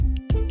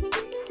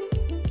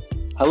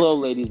Hello,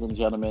 ladies and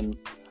gentlemen.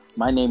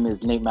 My name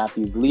is Nate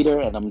Matthews Leader,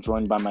 and I'm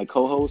joined by my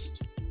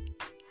co-host,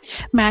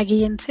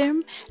 Maggie and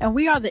Tim, and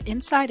we are the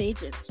Inside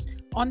Agents.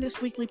 On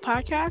this weekly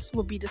podcast,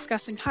 we'll be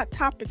discussing hot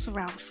topics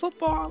around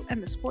football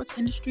and the sports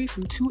industry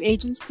from two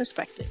agents'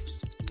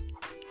 perspectives.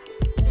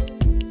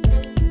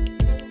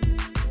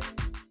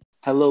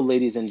 Hello,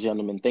 ladies and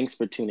gentlemen. Thanks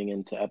for tuning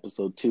in to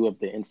episode 2 of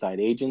the Inside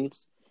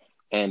Agents.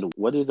 And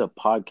what is a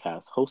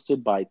podcast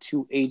hosted by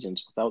two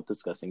agents without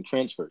discussing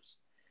transfers?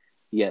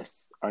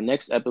 Yes, our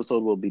next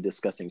episode will be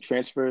discussing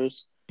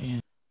transfers,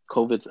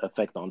 COVID's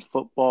effect on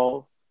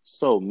football.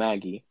 So,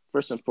 Maggie,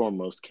 first and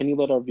foremost, can you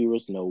let our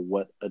viewers know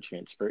what a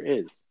transfer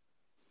is?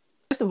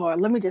 First of all,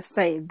 let me just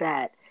say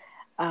that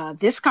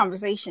this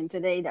conversation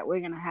today that we're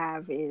going to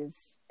have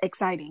is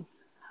exciting.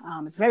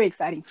 It's very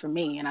exciting for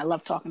me, and I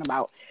love talking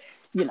about,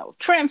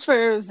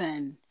 transfers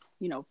and,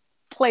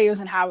 players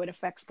and how it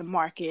affects the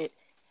market.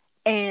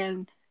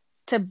 And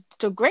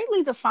to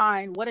greatly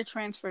define what a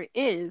transfer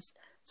is,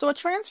 so a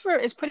transfer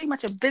is pretty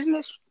much a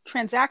business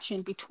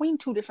transaction between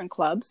two different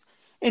clubs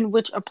in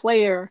which a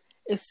player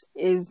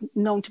is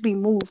known to be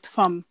moved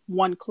from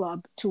one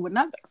club to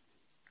another.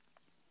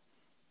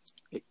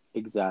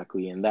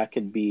 Exactly. And that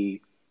could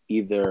be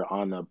either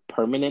on a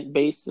permanent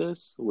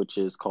basis, which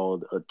is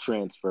called a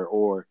transfer,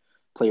 or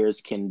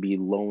players can be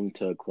loaned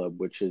to a club,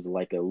 which is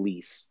like a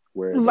lease,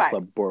 where the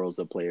club borrows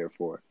a player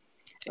for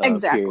a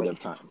period of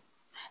time.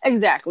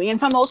 Exactly. And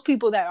for most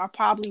people that are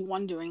probably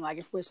wondering, like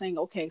if we're saying,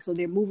 okay, so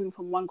they're moving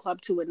from one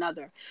club to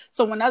another.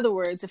 So in other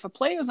words, if a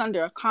player is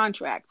under a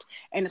contract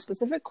and a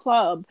specific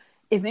club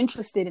is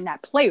interested in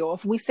that player, or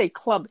if we say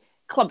club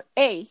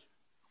A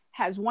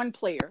has one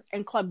player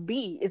and club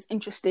B is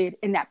interested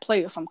in that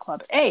player from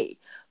club A,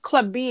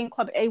 club B and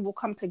club A will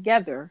come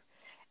together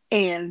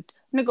and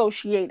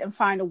negotiate and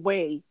find a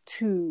way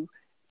to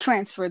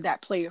transfer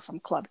that player from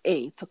club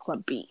A to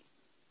club B.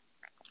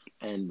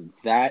 And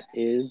that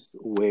is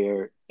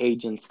where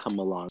agents come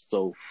along.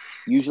 So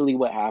usually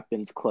what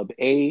happens, Club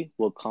A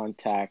will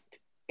contact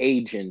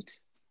Agent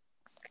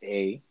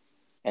A,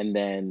 and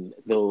then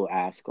they'll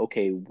ask,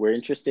 okay, we're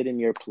interested in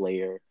your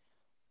player.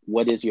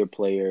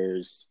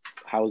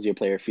 How's your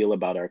player feel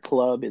about our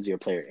club? Is your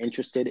player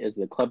interested? Is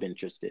the club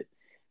interested?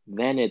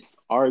 Then it's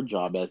our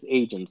job as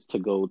agents to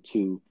go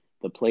to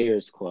the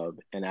players club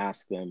and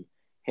ask them,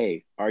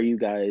 hey, are you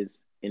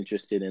guys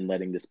interested in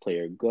letting this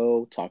player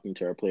go, talking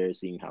to our players,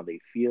 seeing how they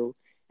feel.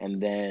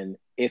 And then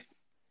if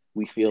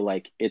we feel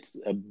like it's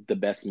the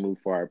best move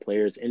for our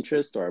players'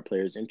 interest or our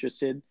players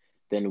interested,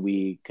 then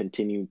we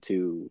continue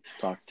to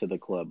talk to the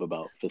club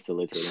about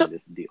facilitating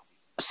this deal.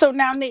 So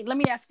now, Nate, let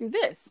me ask you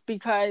this,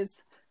 because,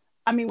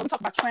 when we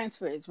talk about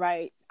transfers,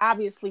 right?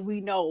 Obviously,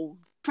 we know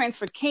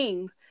transfer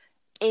king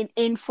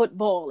in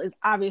football is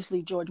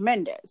obviously George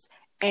Mendes.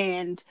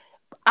 And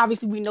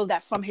obviously, we know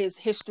that from his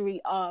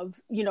history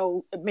of,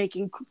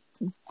 making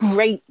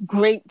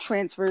great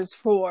transfers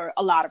for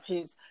a lot of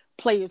his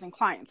players and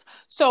clients.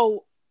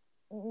 So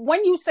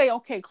when you say,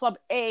 okay, Club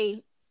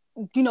A,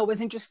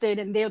 is interested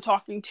and they're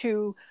talking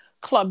to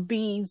Club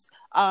B's,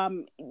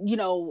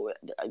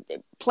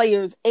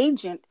 player's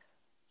agent,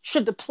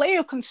 should the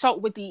player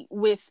consult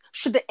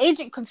should the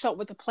agent consult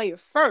with the player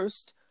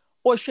first,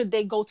 or should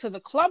they go to the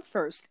club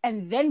first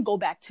and then go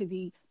back to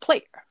the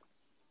player?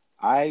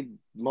 I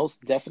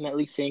most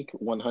definitely think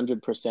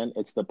 100%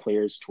 it's the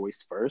player's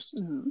choice first.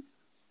 Mm-hmm.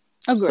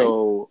 Agreed.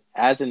 So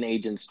as an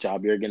agent's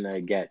job, you're going to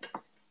get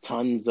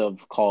tons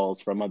of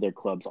calls from other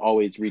clubs,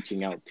 always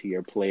reaching out to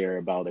your player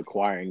about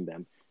acquiring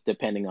them,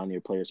 depending on your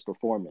player's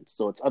performance.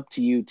 So it's up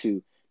to you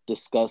to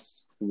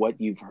discuss what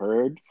you've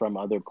heard from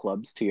other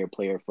clubs to your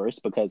player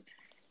first, because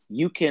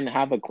you can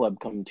have a club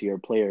come to your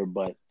player,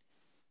 but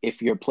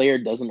if your player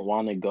doesn't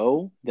want to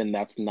go, then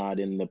that's not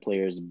in the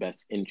player's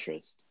best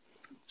interest.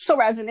 So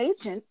as an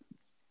agent,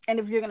 and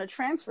if you're going to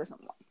transfer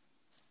someone,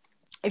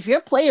 if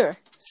your player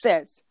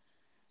says,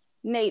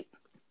 Nate,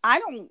 I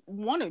don't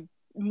want to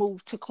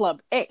move to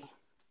Club A,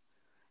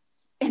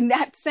 in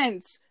that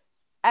sense,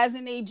 as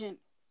an agent,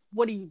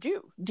 what do you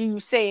do? Do you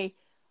say,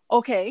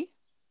 okay,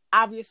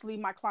 obviously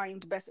my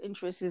client's best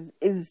interest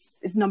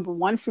is number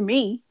one for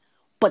me,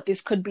 but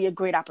this could be a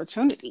great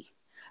opportunity.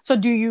 So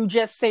do you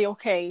just say,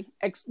 okay,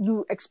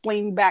 you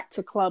explain back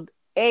to Club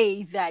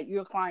A that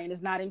your client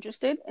is not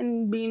interested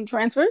in being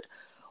transferred?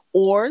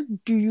 Or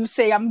do you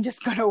say, I'm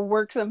just going to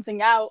work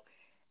something out,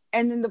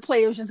 and then the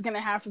player's just going to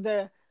have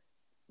to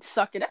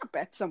suck it up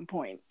at some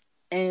point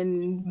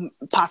and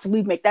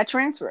possibly make that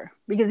transfer?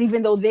 Because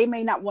even though they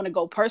may not want to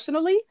go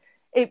personally,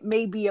 it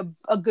may be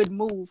a good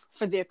move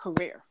for their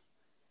career.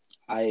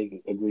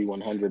 I agree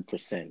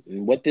 100%.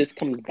 And what this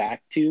comes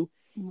back to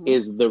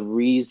is the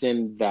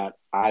reason that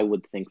I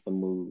would think the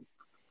move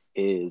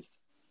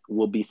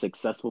will be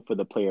successful for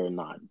the player or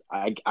not.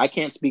 I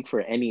can't speak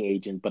for any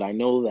agent, but I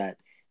know that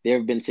there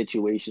have been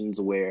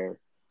situations where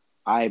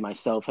I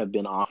myself have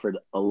been offered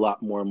a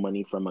lot more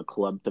money from a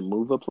club to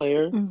move a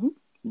player,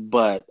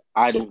 but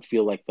I don't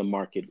feel like the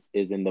market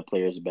is in the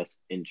player's best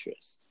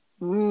interest.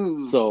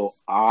 So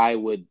I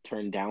would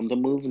turn down the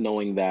move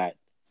knowing that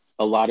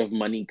a lot of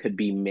money could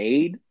be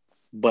made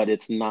but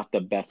it's not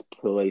the best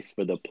place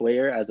for the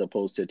player, as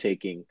opposed to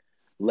taking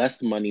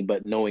less money,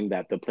 but knowing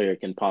that the player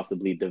can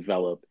possibly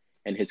develop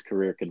and his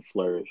career can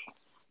flourish.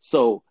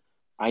 So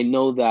I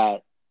know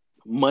that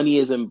money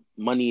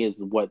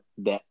is what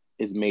that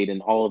is made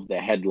in all of the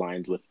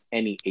headlines with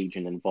any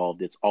agent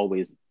involved. It's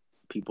always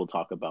people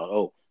talk about,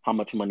 oh, how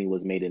much money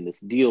was made in this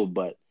deal,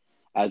 but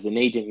as an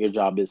agent, your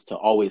job is to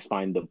always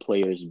find the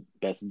player's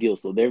best deal.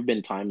 So there have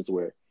been times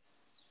where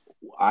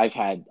I've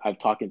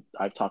talked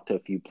to a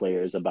few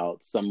players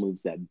about some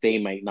moves that they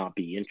might not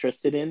be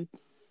interested in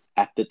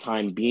at the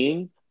time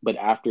being, but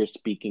after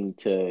speaking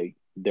to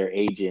their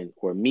agent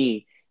or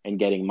me and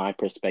getting my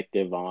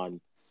perspective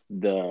on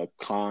the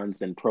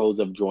cons and pros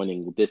of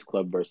joining this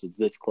club versus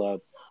this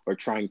club, or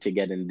trying to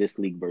get in this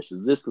league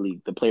versus this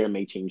league, the player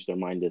may change their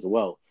mind as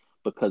well,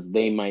 because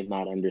they might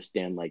not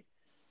understand like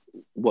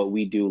what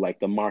we do, like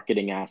the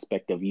marketing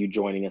aspect of you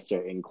joining a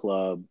certain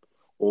club,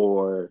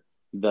 or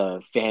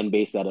the fan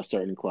base that a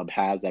certain club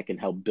has that can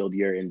help build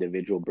your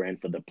individual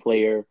brand for the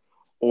player,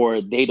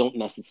 or they don't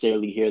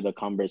necessarily hear the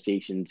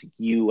conversations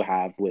you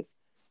have with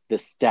the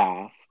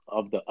staff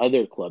of the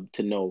other club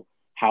to know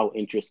how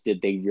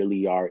interested they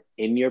really are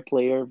in your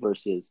player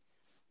versus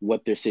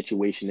what their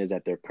situation is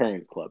at their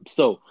current club.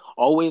 So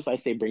always I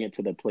say bring it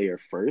to the player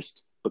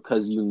first,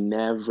 because you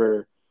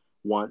never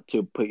want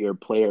to put your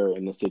player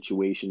in a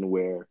situation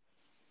where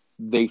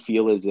they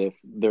feel as if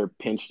they're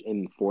pinched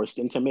and forced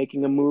into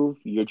making a move.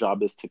 Your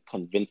job is to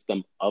convince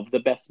them of the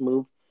best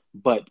move,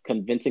 but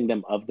convincing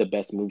them of the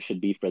best move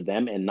should be for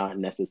them and not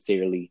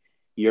necessarily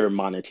your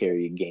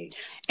monetary gain.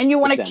 And you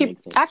want If to that keep,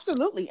 makes sense.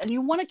 absolutely, and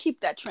you want to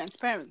keep that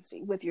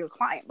transparency with your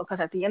client, because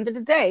at the end of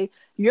the day,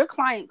 your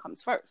client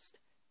comes first.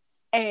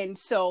 And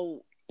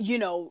so,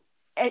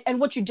 and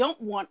what you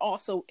don't want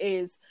also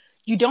is,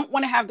 you don't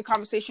want to have the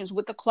conversations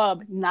with the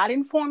club, not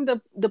inform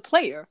the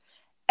player,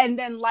 and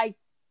then, like,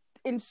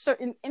 in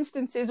certain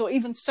instances or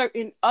even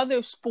certain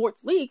other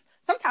sports leagues,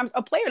 sometimes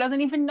a player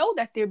doesn't even know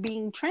that they're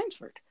being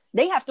transferred.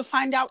 They have to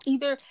find out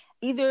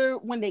either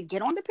when they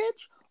get on the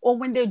pitch or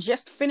when they're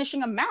just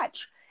finishing a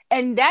match.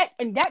 And that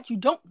you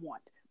don't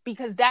want,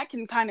 because that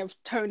can kind of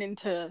turn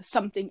into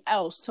something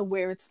else, to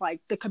where it's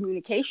like the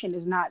communication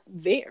is not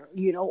there,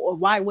 or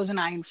why wasn't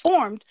I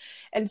informed?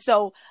 And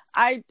so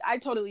I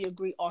totally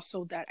agree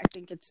also that I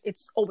think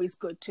it's always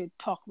good to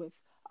talk with,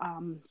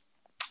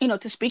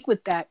 to speak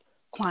with that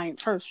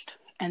client first,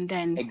 and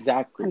then kind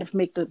Exactly. of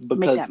make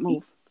Because that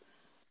move.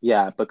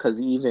 because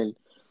even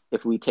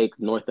if we take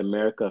North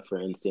America for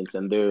instance,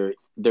 and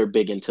they're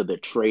big into the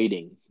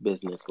trading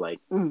business, like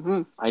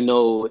Mm-hmm. I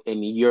know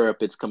in Europe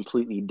it's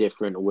completely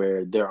different,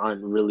 where there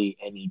aren't really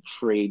any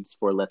trades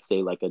for, let's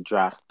say, like a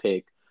draft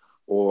pick,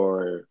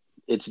 or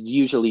it's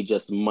usually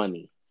just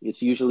money.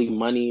 It's usually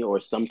money, or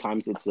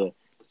sometimes it's a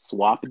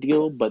swap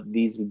deal, but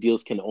these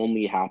deals can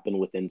only happen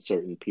within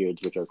certain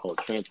periods, which are called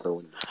transfer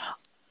windows.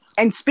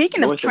 And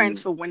speaking of North Am-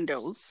 transfer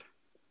windows,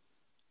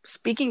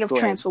 Go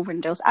ahead.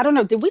 I don't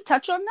know, did we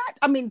touch on that?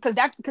 I mean, because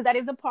that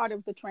is a part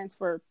of the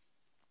transfer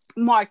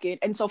market.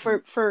 And so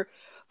for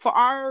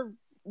our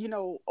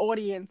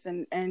audience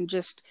and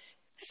just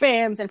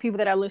fans and people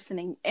that are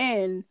listening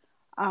in,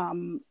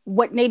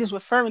 what Nate is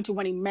referring to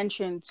when he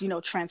mentions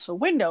transfer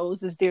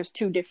windows is, there's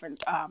two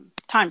different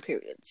time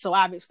periods. So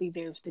obviously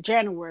there's the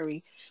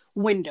January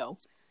window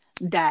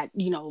that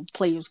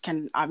players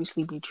can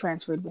obviously be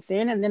transferred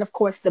within, and then of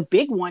course the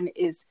big one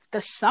is the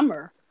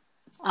summer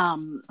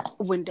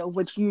window,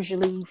 which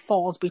usually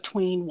falls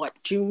between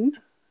June.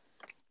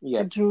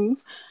 Yep. June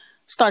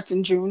starts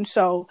in June,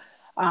 so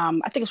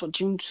I think it's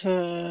June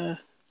to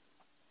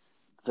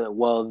The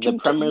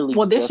Premier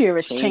well, League this year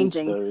just it's changed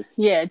changing. theirs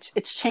Yeah, it's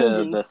to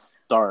changing. the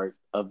start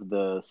of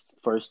the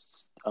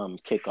first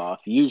kickoff.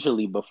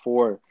 Usually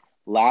before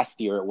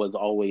last year, it was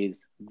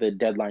always the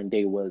deadline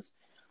day was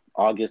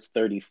August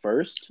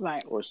 31st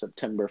Right. or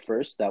September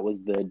 1st. That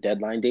was the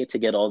deadline day to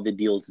get all the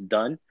deals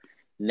done.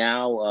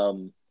 Now,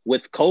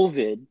 with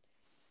COVID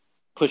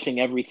pushing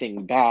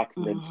everything back,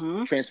 the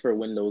Mm-hmm. transfer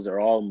windows are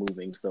all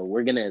moving. So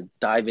we're going to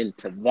dive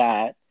into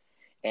that,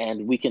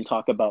 and we can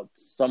talk about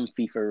some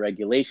FIFA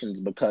regulations,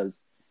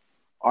 because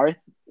our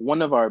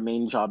one of our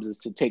main jobs is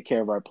to take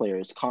care of our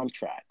players'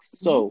 contracts.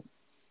 Mm-hmm. So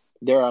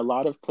there are a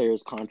lot of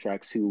players'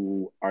 contracts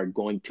who are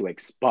going to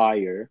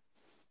expire,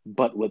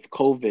 but with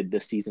COVID,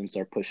 the seasons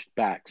are pushed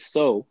back.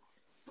 So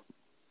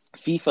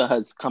FIFA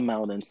has come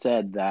out and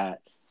said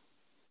that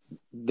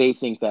they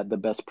think that the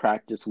best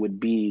practice would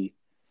be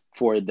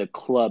for the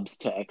clubs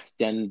to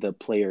extend the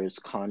players'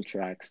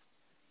 contracts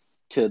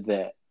to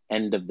the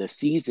end of the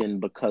season,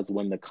 because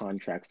when the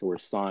contracts were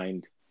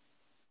signed,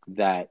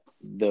 that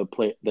the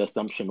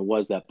assumption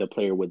was that the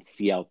player would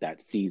see out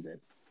that season.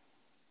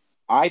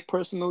 I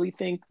personally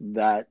think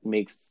that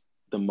makes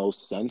the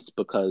most sense,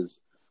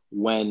 because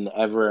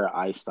whenever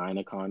I sign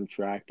a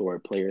contract or a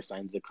player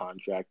signs a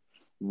contract,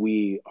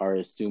 we are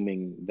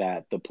assuming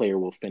that the player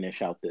will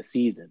finish out the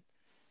season.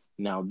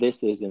 Now,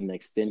 this is an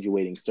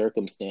extenuating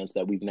circumstance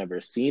that we've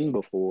never seen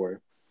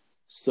before.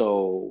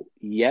 So,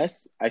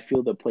 yes, I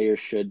feel the player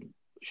should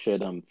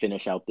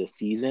finish out this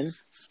season.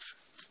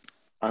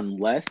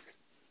 unless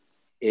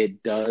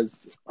it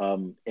does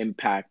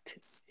impact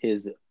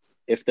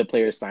if the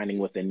player is signing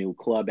with a new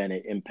club and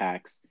it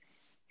impacts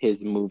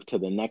his move to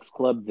the next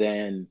club,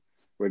 then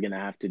we're going to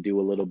have to do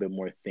a little bit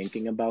more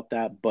thinking about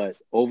that. But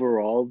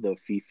overall, the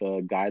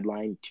FIFA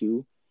guideline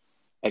to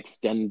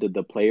extend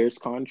the players'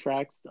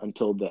 contracts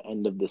until the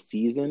end of the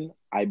season,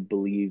 I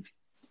believe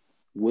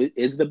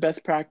is the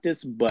best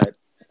practice. But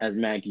as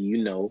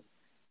Maggie,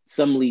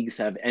 some leagues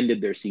have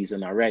ended their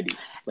season already.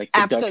 Like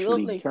the Dutch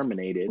league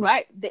terminated.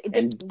 Right.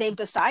 They've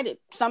decided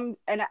some,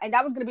 and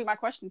that was going to be my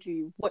question to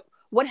you.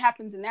 What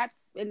happens in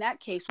that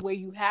case where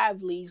you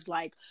have leagues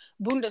like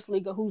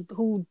Bundesliga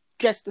who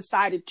just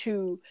decided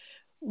to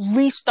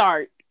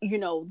restart,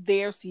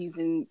 their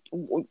season,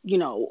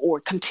 or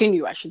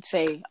continue, I should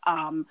say.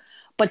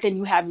 But then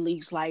you have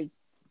leagues like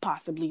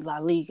possibly La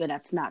Liga,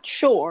 that's not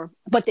sure.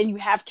 But then you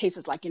have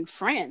cases like in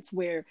France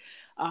where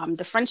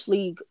the French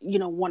league,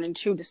 1 and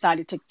 2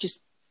 decided to just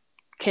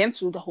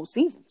cancel the whole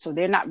season. So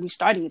they're not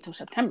restarting until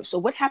September. So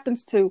what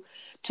happens to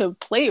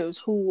players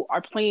who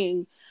are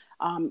playing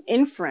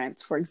in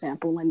France, for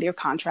example, and their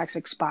contracts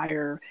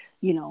expire,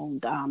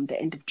 the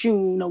end of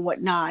June or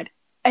whatnot,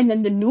 and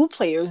then the new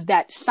players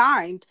that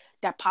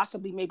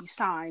possibly maybe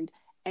signed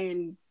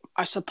and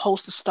are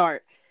supposed to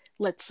start,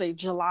 let's say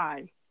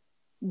July,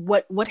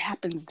 what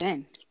happens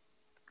then?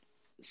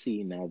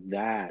 See, now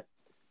that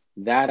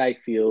I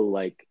feel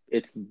like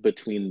it's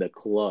between the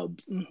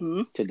clubs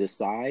to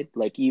decide.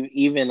 Like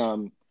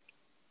even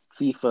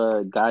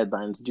FIFA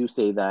guidelines do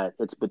say that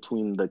it's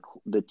between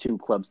the two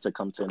clubs to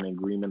come to an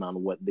agreement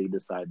on what they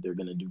decide they're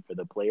going to do for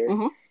the player.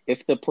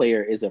 If the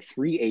player is a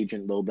free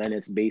agent, though, then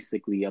it's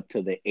basically up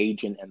to the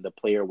agent and the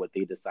player what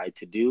they decide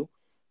to do.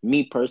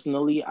 Me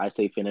personally, I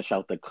say finish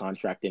out the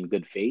contract in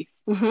good faith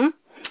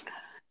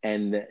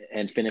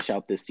and finish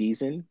out the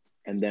season.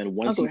 And then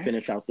once you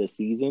finish out the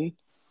season,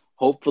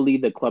 hopefully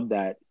the club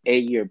that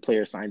your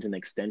player signs an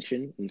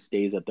extension and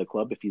stays at the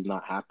club. If he's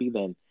not happy,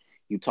 then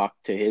you talk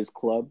to his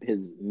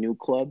new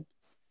club,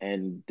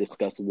 and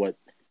discuss what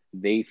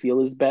they feel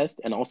is best,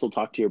 and also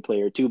talk to your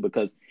player too,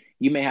 because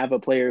you may have a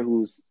player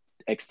who's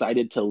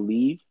excited to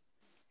leave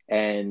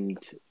and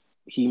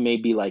he may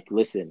be like,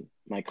 listen,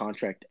 my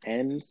contract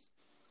ends.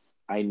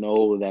 I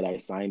know that I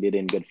signed it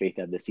in good faith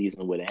that the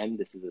season would end.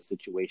 This is a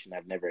situation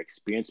I've never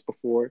experienced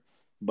before,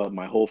 but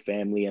my whole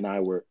family and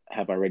I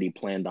have already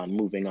planned on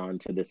moving on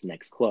to this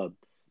next club.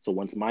 So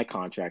once my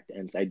contract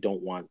ends, I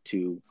don't want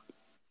to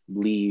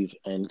leave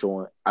and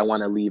join. I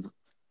want to leave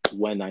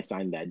when I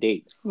sign that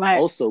date. Right.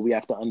 Also, we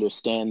have to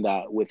understand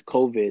that with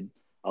COVID,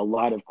 a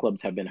lot of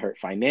clubs have been hurt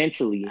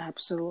financially.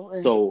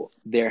 Absolutely. So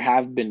there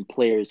have been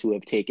players who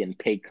have taken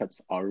pay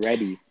cuts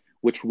already,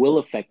 which will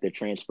affect the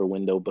transfer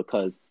window,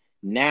 because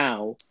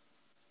now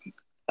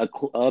a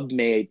club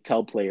may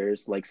tell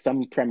players, like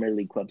some Premier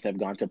League clubs have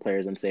gone to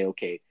players and say,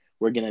 okay,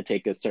 we're going to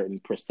take a certain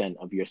percent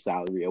of your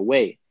salary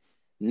away.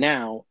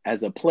 Now,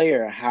 as a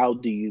player, how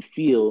do you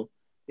feel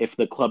if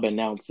the club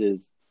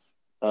announces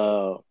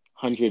a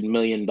 $100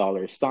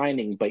 million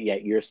signing, but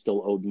yet you're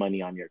still owed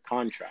money on your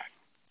contract?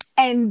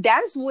 And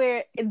that's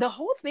where the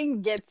whole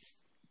thing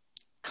gets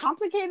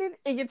complicated.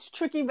 It gets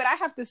tricky, but I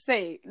have to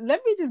say,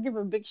 let me just give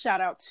a big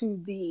shout out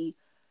to the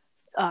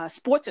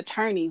sports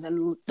attorneys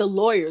and the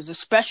lawyers,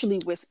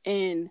 especially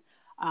within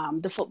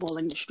the football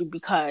industry,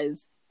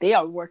 because they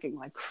are working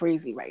like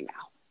crazy right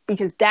now.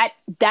 Because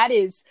that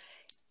is,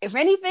 if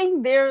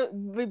anything, they're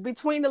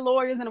between the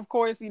lawyers and, of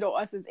course,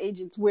 us as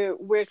agents, we're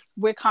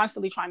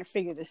constantly trying to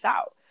figure this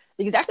out,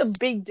 because that's a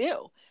big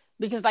deal.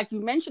 Because, like you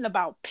mentioned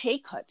about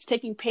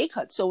taking pay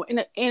cuts. So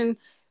in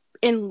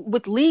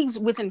with leagues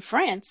within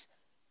France,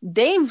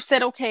 they've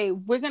said, okay,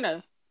 we're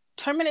gonna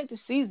terminate the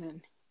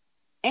season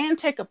and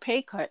take a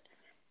pay cut,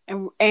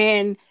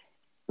 and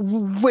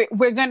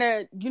we're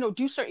gonna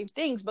do certain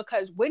things,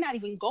 because we're not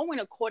even going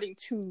according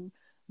to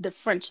the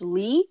French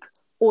league,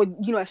 or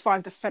as far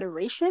as the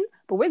federation,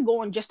 but we're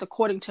going just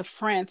according to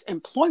France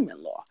employment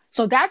law.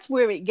 So that's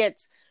where it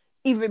gets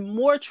even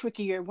more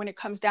trickier when it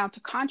comes down to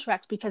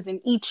contracts, because in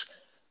each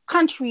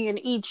country and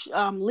each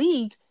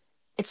league,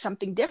 it's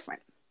something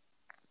different.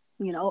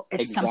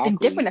 It's something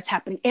different that's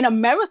happening. In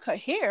America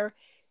here,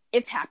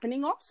 it's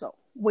happening also,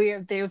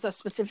 where there's a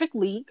specific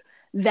league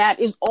that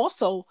is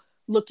also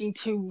looking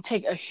to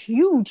take a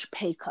huge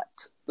pay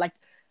cut.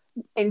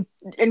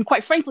 And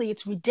quite frankly,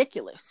 it's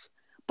ridiculous.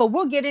 But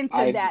we'll get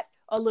into that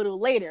a little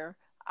later,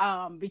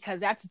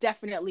 because I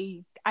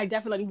definitely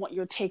want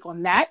your take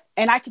on that.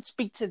 And I could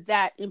speak to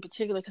that in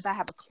particular because I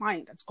have a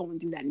client that's going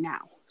through that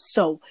now.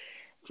 So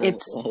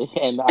it's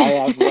and I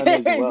have one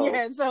as well.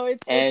 Yeah, so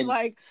it's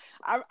like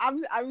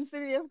I'm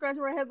sitting there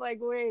scratching my head like,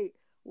 wait,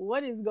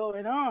 what is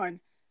going on?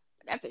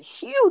 That's a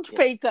huge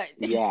pay cut.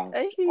 Yeah.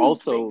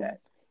 Also,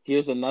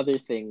 here's another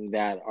thing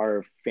that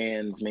our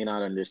fans may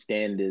not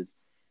understand is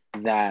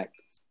that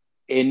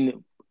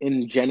in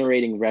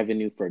generating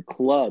revenue for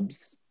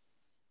clubs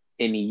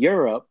in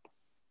Europe,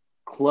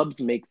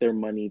 clubs make their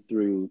money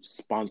through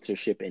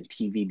sponsorship and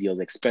TV deals,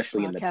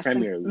 especially in the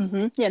Premier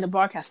League. Yeah, the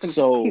broadcasting is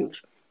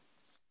huge.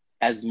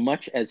 as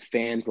much as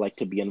fans like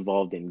to be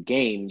involved in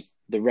games,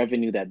 the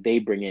revenue that they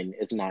bring in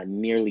is not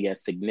nearly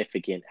as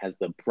significant as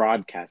the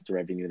broadcast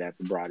revenue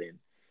that's brought in.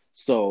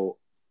 So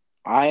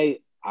I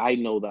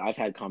know that I've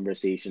had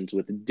conversations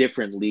with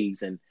different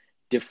leagues and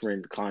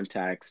different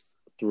contacts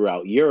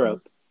throughout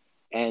Europe,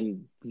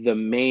 and the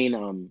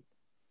main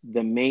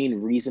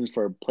reason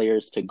for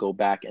players to go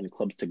back and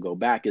clubs to go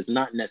back is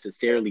not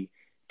necessarily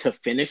to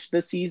finish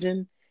the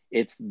season.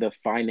 It's the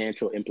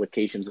financial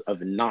implications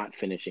of not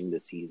finishing the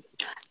season,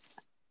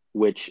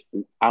 which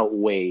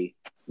outweigh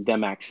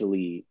them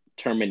actually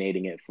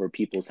terminating it for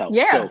people's health.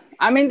 Yeah, So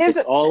I mean, it's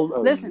all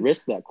a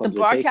risk that the clubs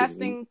are taking.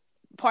 broadcasting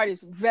part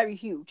is very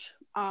huge,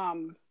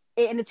 and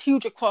it's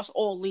huge across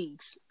all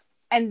leagues.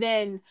 And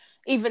then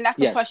even that's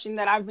a Yes. question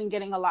that I've been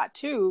getting a lot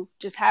too,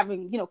 just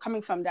having,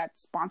 coming from that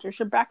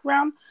sponsorship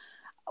background.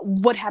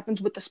 What happens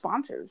with the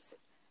sponsors?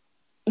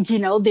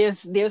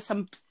 There's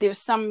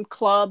some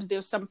clubs,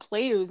 there's some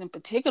players in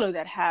particular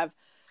that have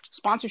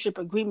sponsorship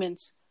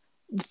agreements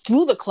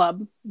through the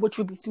club, which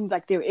would be through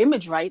like their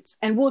image rights,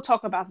 and we'll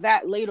talk about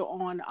that later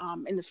on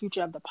in the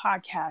future of the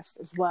podcast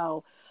as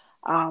well.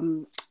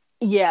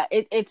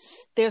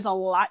 It's there's a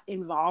lot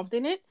involved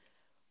in it,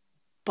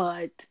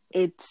 but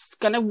it's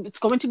going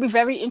to be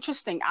very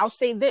interesting. I'll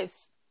say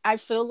this: I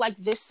feel like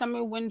this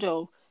summer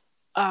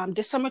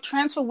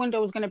transfer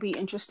window is going to be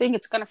interesting.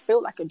 It's going to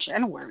feel like a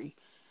January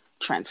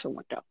transfer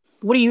window.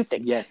 What do you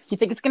think? Yes. You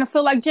think it's going to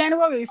feel like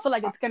January, or you feel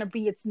like it's going to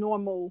be its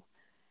normal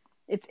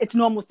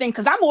thing?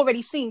 Because I'm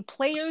already seeing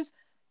players,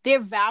 their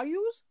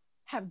values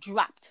have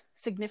dropped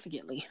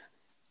significantly,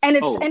 and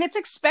it's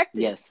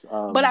expected. Yes,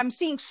 but I'm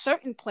seeing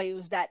certain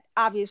players that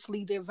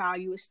obviously their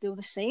value is still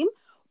the same,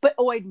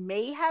 or it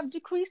may have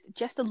decreased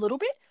just a little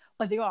bit.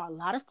 But there are a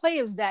lot of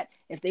players that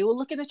if they were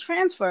looking to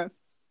transfer,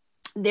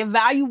 their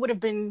value would have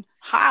been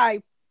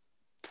high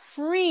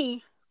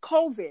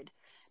pre-COVID.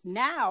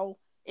 Now,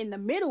 in the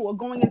middle or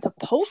going into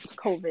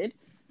post-COVID,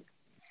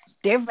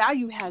 their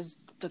value has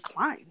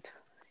declined.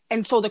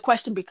 And so the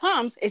question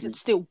becomes, is it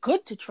still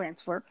good to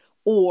transfer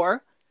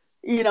or,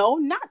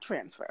 not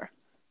transfer?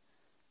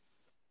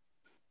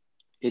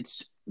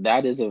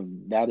 That is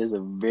a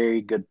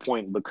very good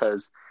point,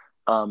 because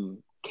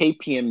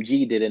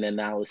KPMG did an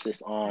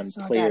analysis on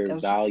player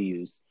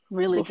values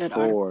really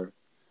before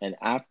and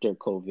after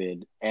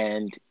COVID,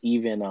 and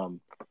even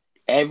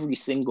every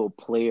single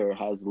player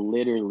has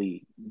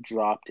literally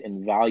dropped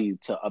in value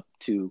to up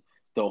to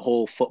the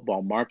whole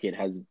football market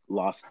has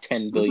lost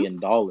 $10 billion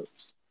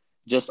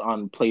just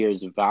on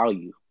players'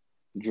 value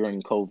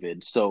during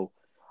COVID. So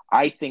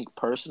I think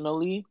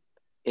personally,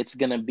 it's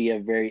going to be a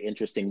very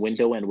interesting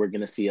window, and we're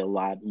going to see a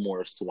lot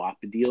more swap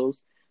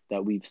deals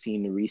that we've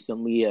seen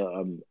recently.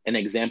 An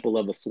example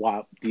of a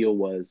swap deal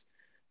was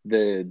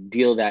the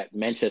deal that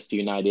Manchester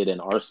United and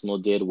Arsenal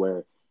did,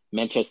 where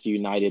Manchester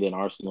United and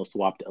Arsenal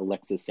swapped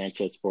Alexis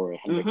Sanchez for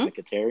Henrik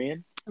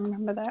Mkhitaryan. I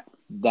remember that.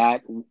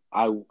 That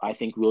I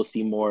think we'll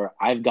see more.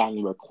 I've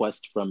gotten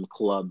requests from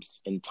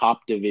clubs in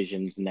top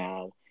divisions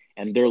now,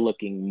 and they're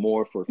looking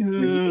more for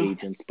free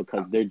agents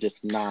because they're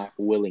just not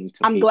willing to.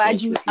 I'm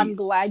glad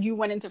you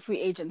went into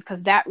free agents,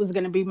 because that was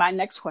going to be my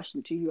next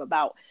question to you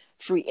about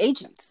free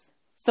agents.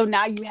 So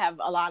now you have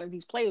a lot of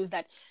these players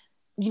that,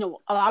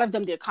 a lot of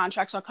them, their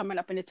contracts are coming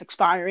up and it's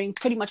expiring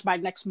pretty much by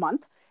next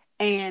month.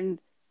 And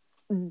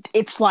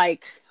it's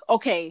like,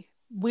 okay,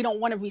 we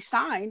don't want to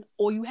resign.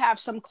 Or you have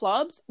some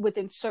clubs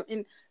within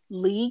certain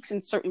leagues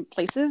and certain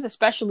places,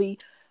 especially,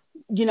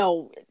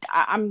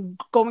 I'm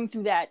going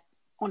through that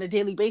on a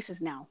daily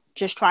basis now,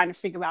 just trying to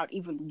figure out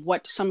even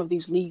what some of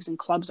these leagues and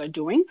clubs are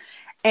doing.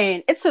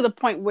 And it's to the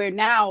point where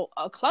now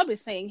a club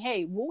is saying,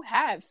 hey, we'll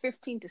have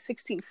 15 to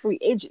 16 free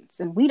agents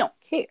and we don't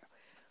care.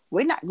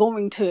 We're not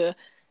going to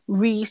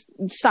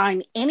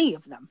re-sign any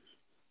of them.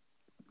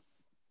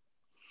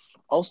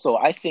 Also,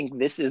 I think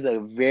this is a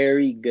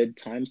very good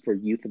time for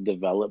youth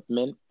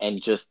development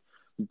and just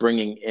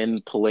bringing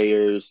in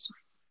players,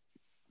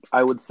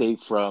 I would say,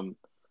 from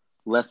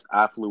less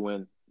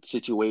affluent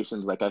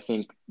situations. Like, I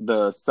think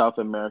the South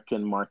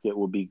American market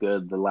will be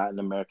good. The Latin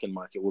American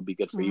market will be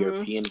good for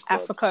European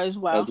clubs. Africa as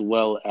well. As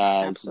well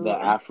as the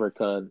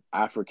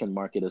African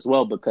market as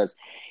well, because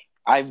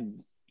I've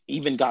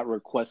even got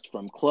requests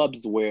from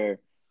clubs where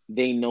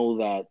they know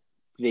that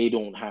they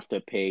don't have to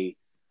pay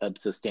a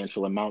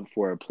substantial amount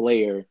for a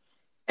player,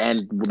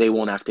 and they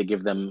won't have to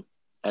give them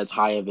as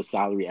high of a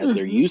salary as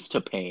they're used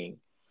to paying.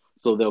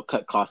 So they'll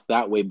cut costs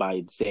that way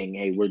by saying,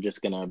 hey, we're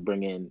just going to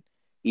bring in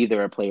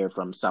either a player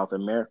from South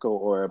America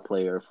or a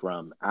player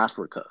from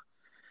Africa.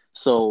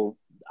 So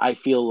I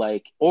feel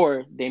like,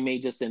 or they may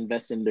just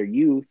invest in their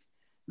youth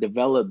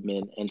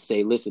development and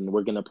say, listen,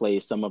 we're going to play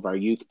some of our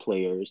youth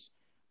players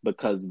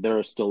because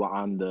they're still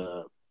on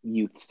the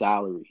youth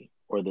salary,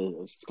 or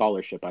the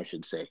scholarship, I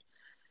should say.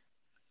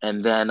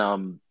 And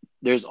then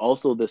there's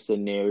also the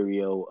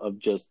scenario of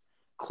just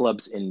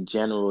clubs in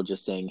general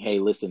just saying, hey,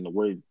 listen,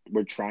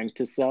 we're trying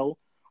to sell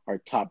our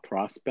top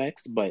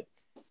prospects, but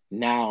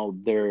now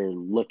they're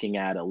looking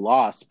at a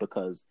loss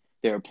because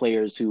there are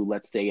players who,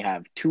 let's say,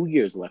 have 2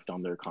 years left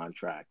on their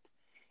contract,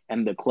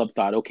 and the club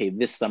thought, okay,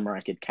 this summer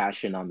I could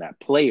cash in on that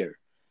player.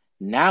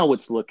 Now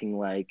it's looking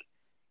like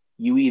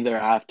you either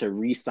have to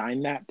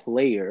re-sign that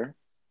player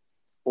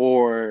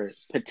or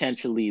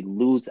potentially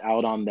lose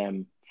out on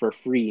them for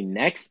free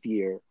next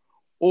year,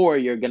 or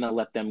you're going to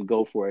let them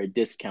go for a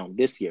discount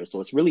this year.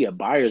 So it's really a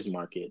buyer's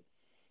market.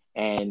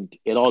 And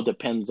it all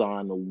depends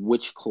on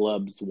which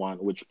clubs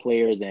want which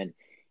players and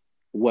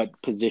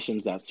what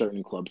positions that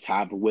certain clubs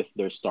have with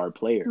their star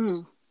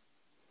players.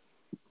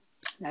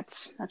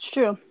 That's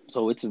true.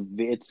 So it's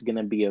going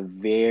to be a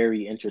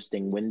very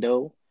interesting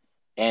window.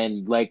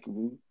 And like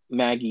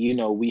Maggie, you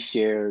know, we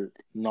share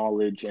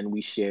knowledge and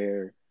we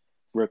share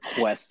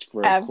requests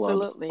for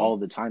clubs all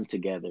the time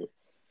together.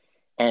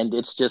 And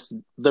it's just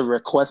the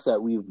requests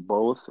that we've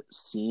both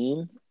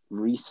seen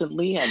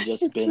recently have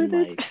just been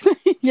like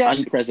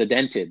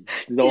unprecedented.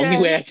 The only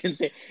way I can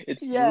say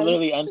it's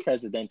really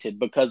unprecedented,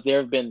 because there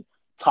have been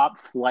top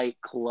flight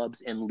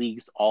clubs and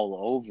leagues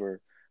all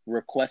over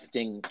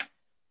requesting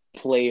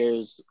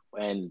players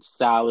and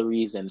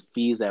salaries and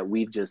fees that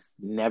we've just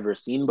never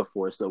seen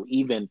before. So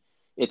even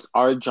it's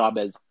our job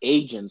as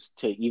agents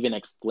to even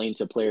explain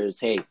to players,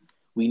 hey,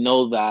 we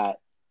know that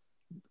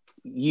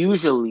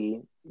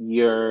usually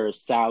your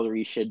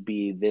salary should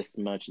be this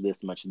much,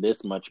 this much,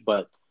 this much,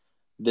 but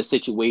the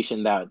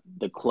situation that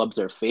the clubs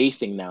are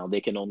facing now,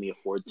 they can only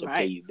afford to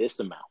pay you this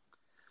amount.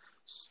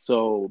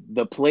 So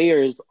the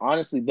players,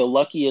 honestly, the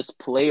luckiest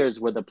players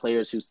were the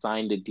players who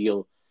signed a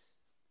deal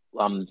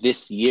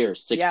this year,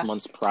 6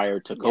 months prior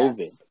to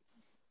COVID,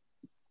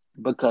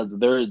 because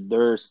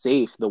they're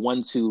safe. The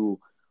ones who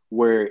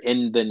were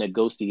in the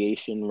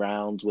negotiation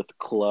rounds with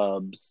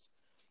clubs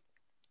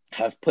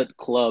have put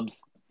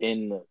clubs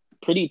in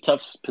pretty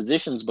tough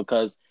positions,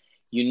 because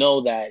you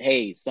know that,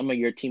 hey, some of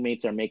your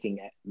teammates are making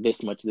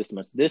this much, this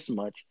much, this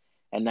much,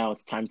 and now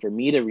it's time for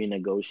me to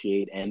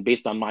renegotiate. And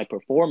based on my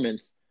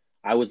performance,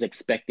 I was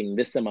expecting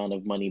this amount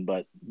of money,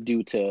 but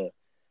due to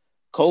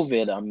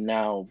COVID, I'm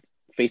now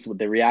faced with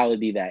the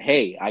reality that,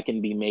 hey, I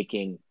can be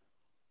making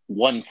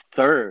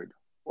 1/3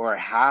 or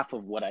half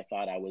of what I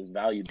thought I was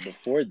valued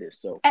before this.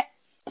 So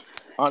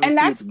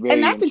honestly,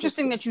 and that's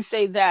interesting that you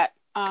say that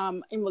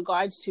in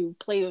regards to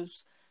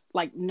players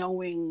like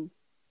knowing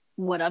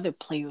what other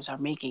players are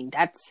making.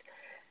 That's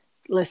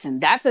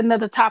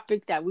another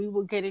topic that we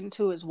will get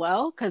into as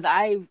well, because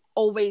I've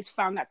always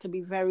found that to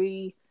be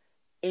very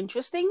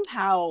interesting.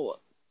 How,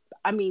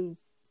 I mean,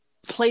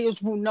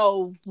 players will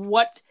know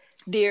what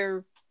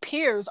their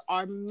peers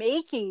are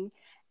making,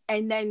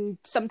 and then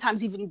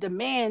sometimes even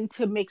demand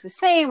to make the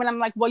same. And I'm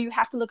like, well, you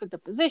have to look at the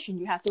position.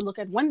 You have to look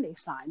at when they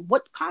sign,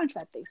 what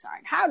contract they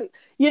sign, how do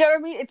you know what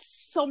I mean? It's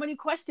so many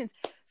questions.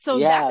 So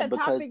that's a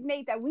topic,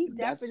 Nate, that we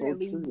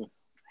definitely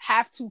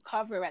have to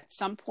cover at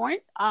some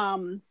point,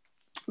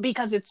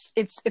 because it's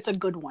a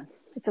good one.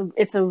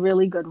 It's a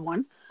really good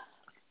one.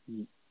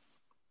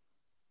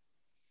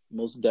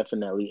 Most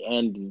definitely.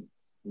 And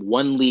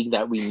one league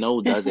that we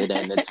know does it,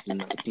 and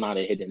it's not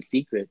a hidden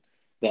secret.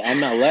 The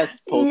MLS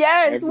posts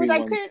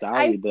everyone's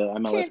salary, the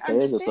MLS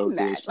Players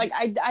Association. That. Like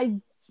I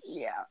don't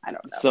know.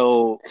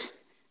 So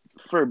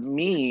for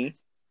me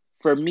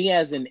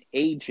as an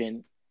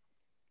agent,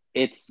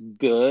 it's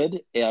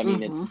good. I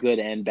mean, it's good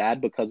and bad,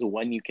 because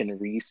when you can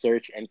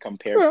research and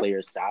compare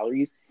players'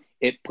 salaries,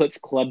 it puts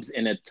clubs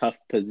in a tough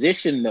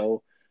position,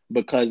 though,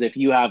 because if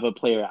you have a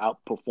player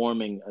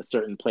outperforming a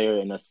certain player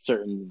in a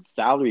certain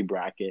salary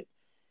bracket,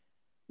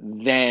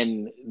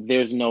 then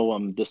there's no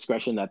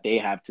discretion that they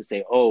have to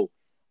say,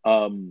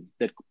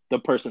 the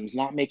person's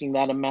not making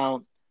that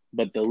amount,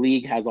 but the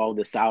league has all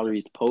the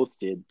salaries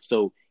posted.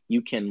 So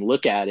you can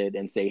look at it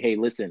and say, hey,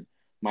 listen,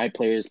 my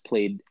players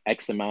played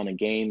X amount of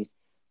games,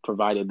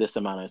 provided this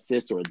amount of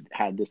assists, or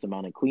had this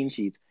amount of clean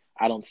sheets.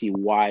 I don't see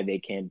why they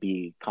can't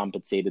be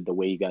compensated the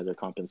way you guys are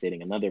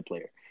compensating another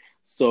player.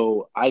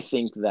 So I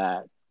think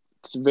that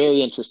it's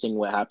very interesting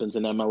what happens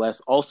in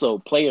MLS. Also,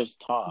 players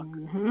talk.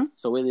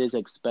 So it is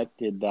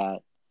expected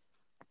that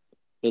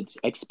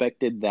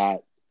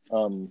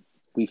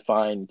we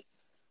find,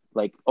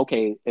 like,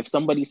 okay, if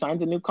somebody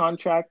signs a new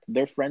contract,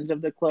 they're friends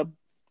of the club,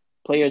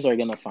 players are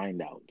going to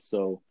find out.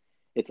 So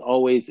it's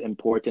always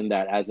important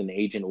that as an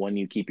agent, when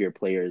you keep your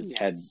players'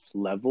 heads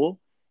level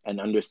and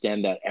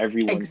understand that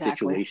everyone's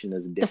situation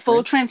is different. The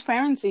full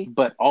transparency.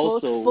 But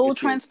also full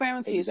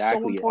transparency is so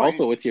important.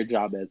 Also, it's your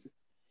job as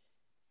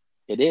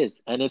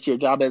your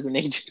job as an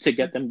agent to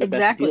get them the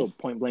best deal,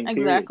 point blank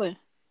period. Exactly.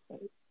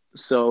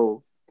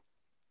 So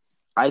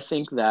I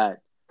think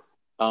that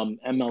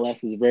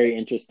MLS is very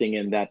interesting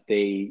in that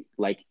they,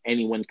 like,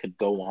 anyone could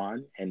go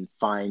on and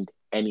find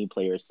any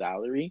player's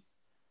salary.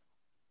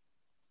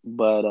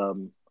 But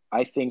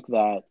I think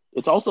that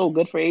it's also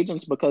good for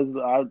agents, because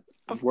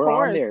we're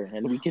on there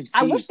and we can see.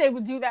 I wish they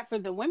would do that for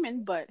the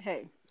women, but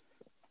hey,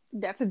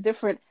 that's a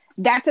different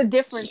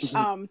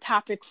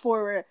topic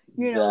for,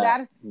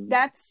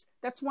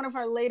 that's one of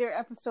our later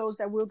episodes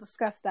that we'll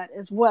discuss that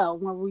as well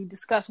when we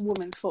discuss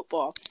women's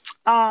football.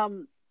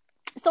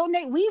 So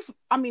Nate,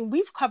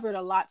 we've covered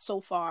a lot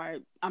so far.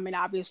 I mean,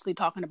 obviously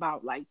talking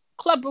about like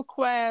club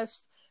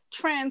requests,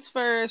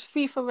 transfers,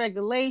 FIFA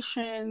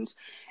regulations,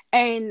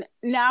 and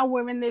now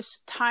we're in this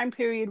time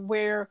period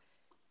where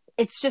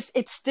it's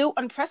still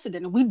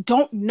unprecedented. We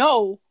don't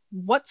know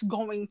what's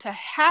going to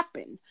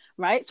happen,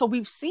 right? So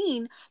we've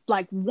seen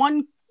like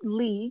one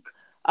league,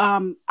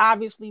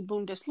 obviously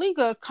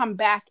Bundesliga, come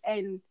back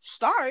and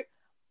start,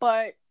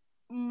 but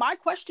my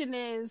question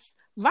is,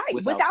 right,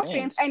 without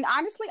fans. And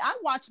honestly, I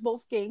watch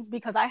both games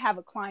because I have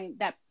a client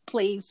that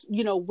plays,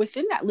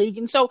 within that league.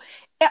 And so,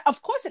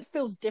 of course, it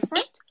feels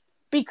different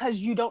because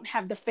you don't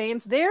have the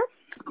fans there.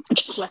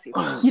 Bless you.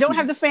 You don't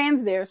have the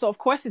fans there. So, of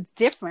course, it's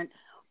different.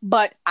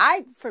 But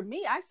I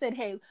said,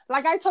 hey,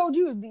 like I told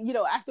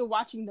you, after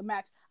watching the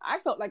match, I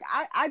felt like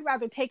I'd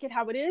rather take it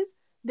how it is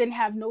than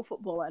have no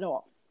football at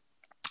all.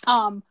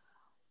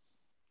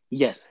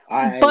 Yes,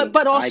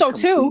 but also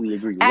too,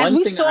 agree. as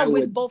we saw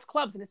with both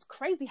clubs, and it's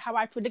crazy how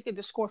I predicted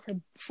the score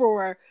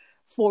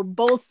for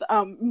both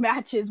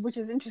matches, which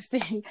is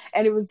interesting,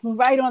 and it was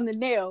right on the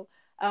nail.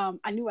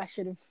 I knew I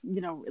should have,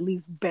 at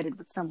least betted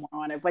with someone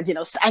on it, but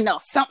I know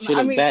something.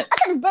 I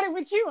could have betted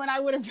with you, and I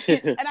would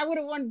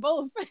have won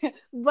both.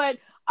 But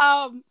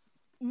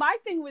my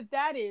thing with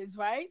that is,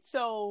 right.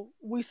 So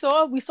we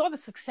saw the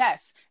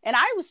success, and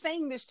I was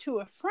saying this to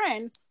a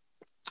friend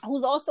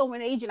who's also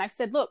an agent. I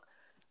said, look,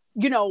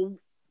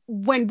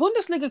 when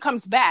Bundesliga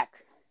comes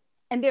back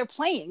and they're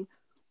playing,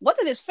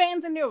 whether there's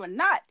fans in there or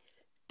not,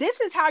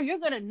 this is how you're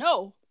going to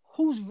know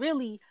who's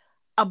really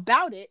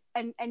about it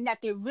and that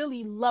they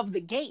really love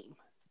the game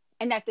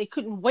and that they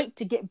couldn't wait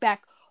to get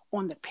back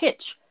on the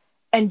pitch.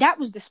 And that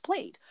was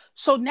displayed.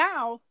 So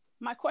now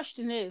my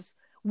question is,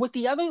 with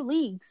the other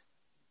leagues,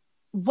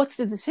 what's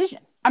the decision?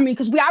 I mean,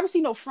 because we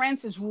obviously know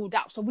France is ruled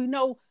out. So we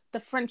know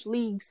the French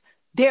leagues,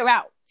 they're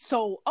out.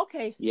 So,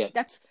 okay,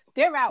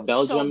 they're out.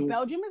 Belgium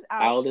is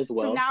out as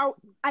well. So now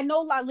I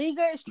know La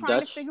Liga is trying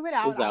to figure it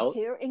out. I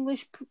hear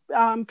English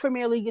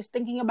Premier League is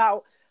thinking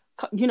about,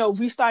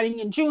 restarting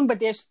in June,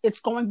 but it's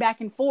going back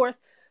and forth.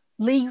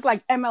 Leagues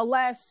like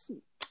MLS,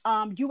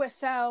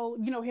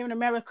 USL, here in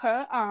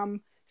America,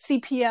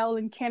 CPL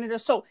in Canada.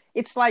 So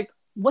it's like,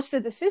 what's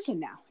the decision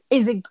now?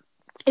 Is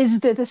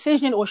the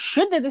decision, or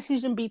should the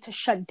decision be to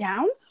shut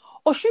down,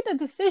 or should the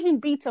decision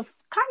be to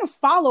kind of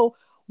follow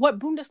what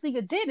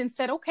Bundesliga did and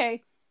said,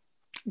 okay,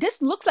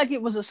 this looks like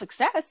it was a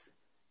success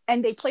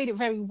and they played it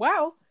very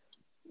well.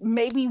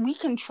 Maybe we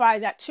can try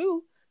that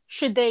too.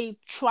 Should they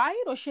try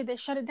it or should they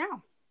shut it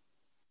down?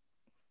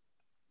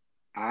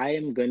 I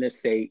am going to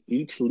say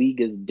each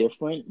league is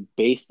different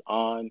based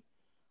on,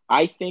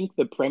 I think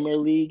the Premier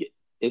League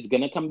is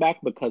going to come back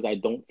because I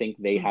don't think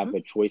they have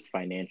a choice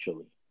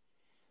financially.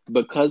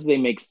 Because they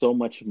make so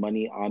much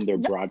money on their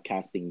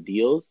broadcasting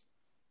deals,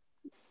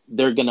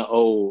 they're going to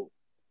owe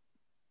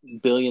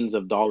billions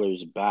of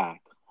dollars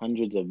back,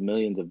 hundreds of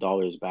millions of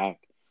dollars back.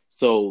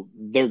 So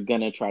they're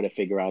going to try to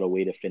figure out a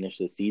way to finish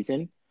the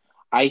season.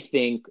 I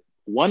think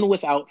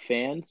without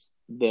fans,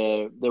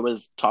 there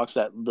was talks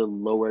that the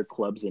lower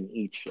clubs in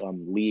each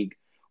league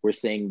were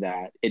saying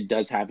that it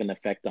does have an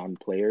effect on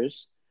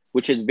players,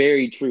 which is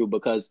very true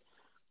because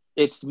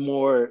it's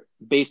more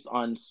based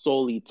on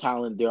solely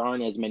talent. There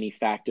aren't as many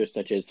factors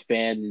such as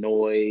fan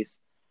noise.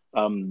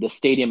 The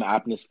stadium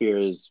atmosphere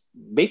is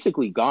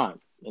basically gone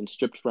and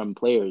stripped from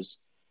players.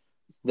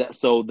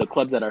 So the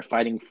clubs that are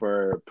fighting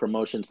for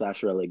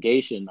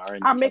promotion/relegation are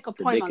in. I'll make a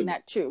point on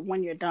that too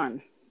when you're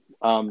done.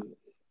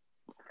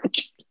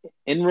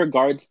 In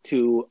regards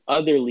to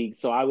other leagues,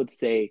 so I would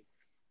say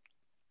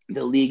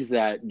the leagues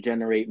that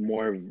generate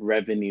more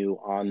revenue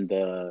on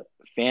the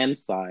fan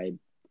side,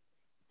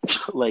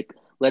 like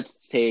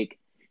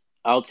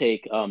I'll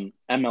take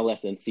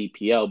MLS and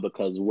CPL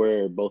because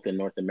we're both in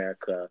North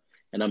America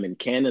and I'm in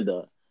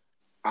Canada.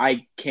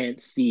 I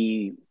can't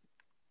see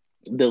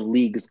the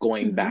leagues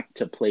going back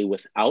to play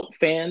without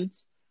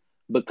fans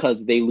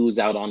because they lose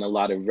out on a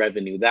lot of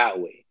revenue that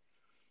way.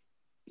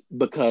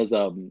 Because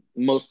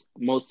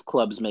most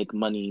clubs make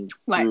money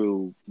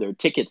through their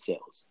ticket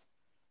sales.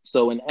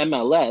 So in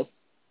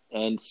MLS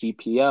and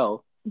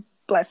CPL,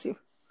 bless you.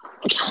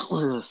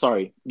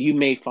 Sorry, you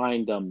may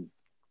find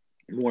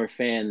more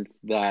fans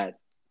that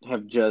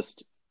have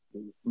just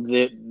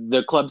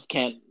the clubs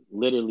can't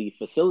literally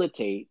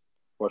facilitate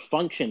or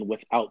function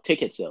without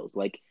ticket sales.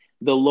 Like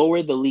the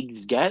lower the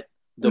leagues get,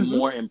 the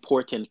more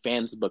important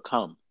fans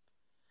become.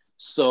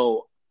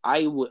 So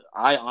I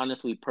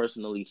honestly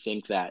personally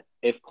think that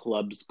if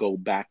clubs go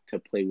back to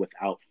play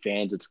without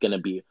fans, it's going to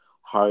be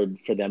hard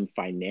for them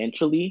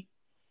financially.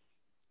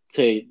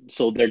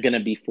 So they're going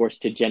to be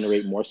forced to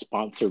generate more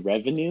sponsor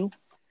revenue.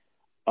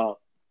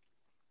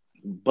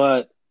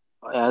 But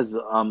as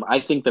I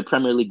think the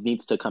Premier League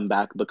needs to come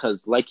back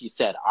because, like you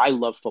said, I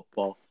love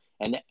football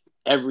and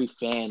every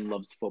fan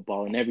loves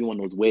football and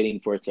everyone was waiting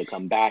for it to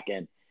come back.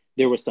 And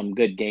there were some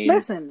good games.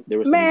 Listen, there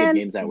were some good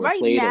games that were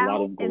played. Now, a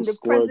lot of goals in the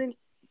scored.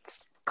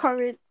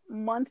 Current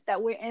month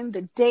that we're in,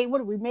 the day,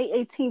 what are we, May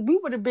 18th?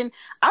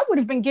 I would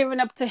have been given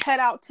up to head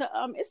out to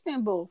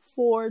Istanbul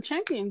for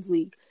Champions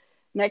League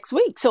next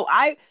week. So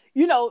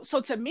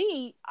so to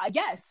me, I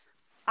guess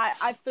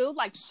I feel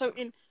like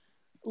certain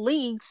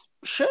leagues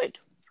should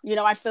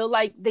I feel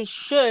like they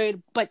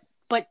should, but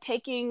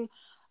taking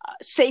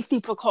safety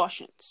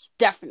precautions,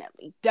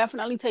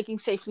 definitely taking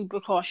safety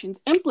precautions,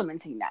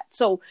 implementing that.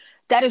 So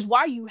that is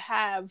why you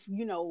have,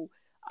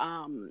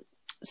 um,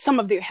 some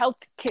of their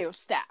healthcare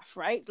staff,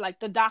 right?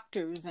 Like the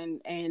doctors and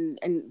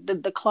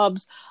the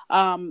clubs,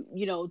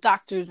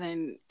 doctors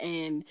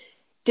and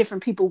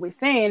different people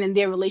within and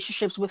their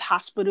relationships with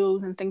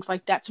hospitals and things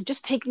like that. So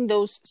just taking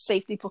those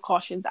safety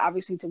precautions,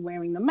 obviously, to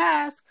wearing the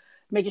mask,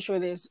 making sure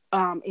there's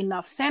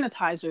enough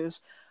sanitizers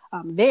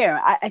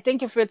there. I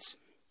think if it's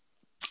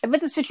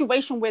a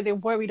situation where they're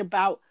worried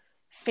about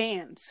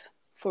fans,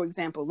 for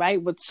example,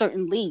 right, with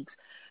certain leagues.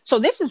 So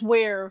this is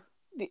where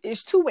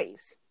there's two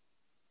ways.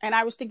 And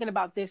I was thinking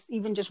about this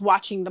even just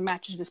watching the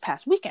matches this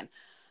past weekend.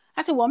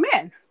 I said, well,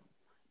 man,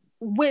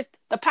 with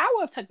the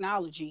power of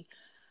technology,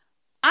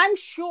 I'm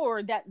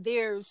sure that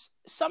there's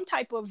some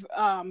type of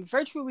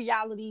virtual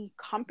reality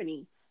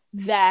company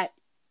that,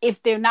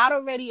 if they're not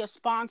already a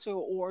sponsor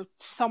or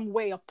some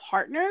way a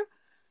partner,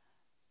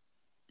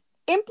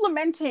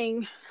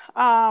 implementing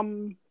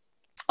a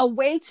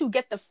way to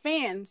get the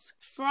fans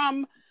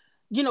from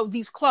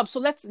these clubs. So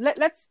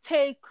let's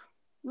take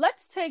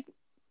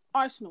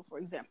Arsenal, for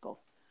example.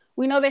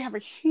 We know they have a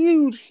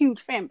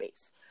huge fan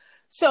base.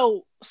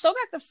 So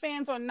that the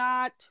fans are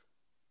not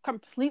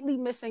completely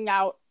missing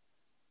out,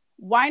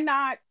 why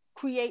not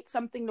create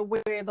something to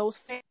where those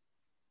fans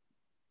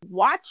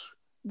watch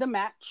the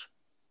match,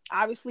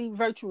 obviously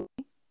virtually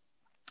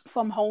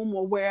from home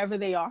or wherever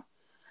they are.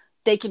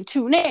 They can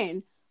tune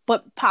in,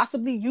 but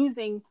possibly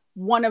using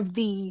one of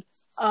the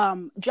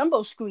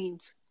jumbo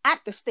screens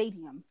at the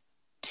stadium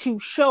to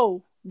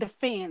show the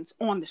fans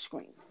on the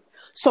screen.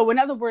 So in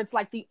other words,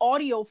 like the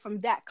audio from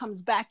that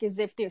comes back as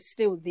if they're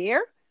still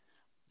there,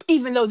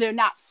 even though they're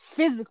not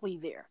physically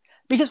there.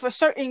 Because for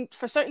certain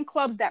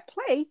clubs that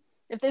play,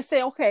 if they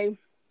say, okay,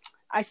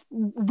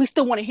 we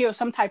still want to hear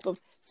some type of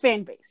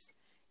fan base,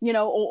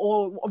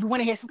 or we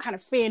want to hear some kind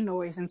of fan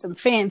noise and some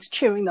fans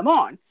cheering them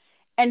on.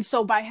 And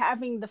so by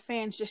having the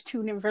fans just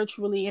tune in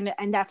virtually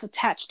and that's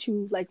attached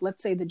to, like,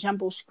 let's say the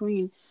jumbo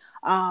screen,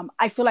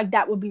 I feel like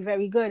that would be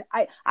very good.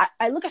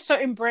 I look at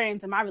certain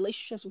brands and my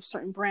relationships with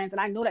certain brands,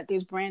 and I know that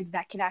there's brands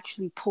that can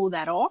actually pull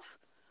that off.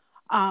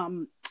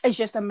 It's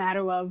just a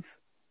matter of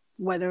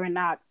whether or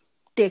not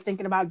they're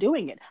thinking about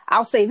doing it.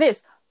 I'll say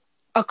this,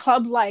 a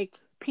club like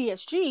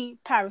PSG,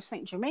 Paris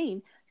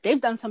Saint-Germain,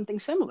 they've done something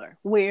similar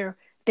where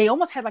they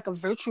almost had like a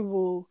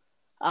virtual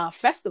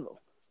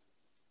festival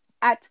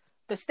at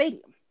the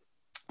stadium.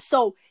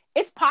 So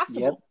it's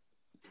possible. Yep.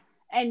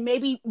 And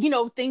maybe,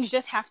 things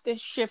just have to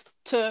shift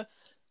to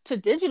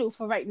digital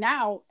for right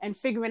now and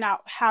figuring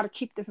out how to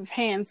keep the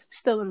fans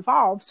still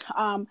involved.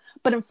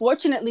 But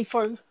unfortunately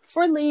for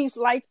leagues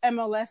like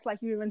MLS,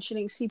 like you were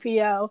mentioning,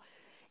 CPL,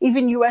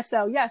 even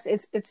USL, yes,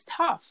 it's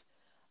tough.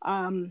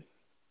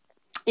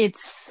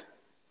 It's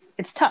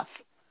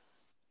tough.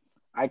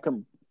 I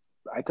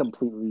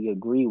completely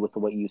agree with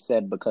what you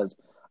said, because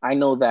I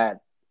know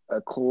that a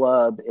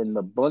club in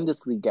the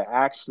Bundesliga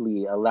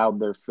actually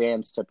allowed their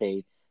fans to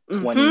pay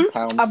 £20 of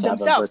to have a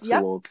themselves.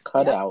 virtual Yep.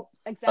 cutout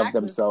Exactly. of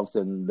themselves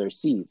in their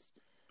seats.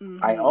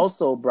 I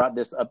also brought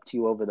this up to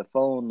you over the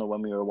phone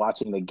when we were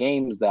watching the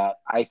games, that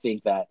I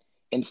think that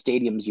in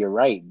stadiums, you're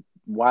right.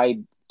 Why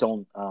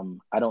don't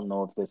I don't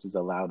know if this is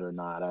allowed or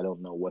not. I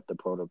don't know what the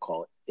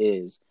protocol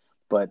is,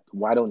 but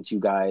why don't you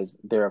guys?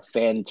 There are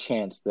fan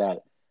chants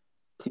that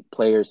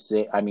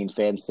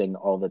fans sing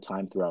all the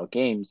time throughout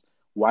games.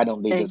 Why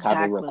don't they just have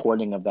a Exactly.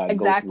 recording of that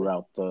go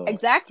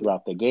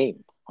throughout the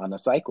game on a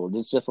cycle?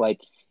 It's just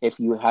like if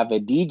you have a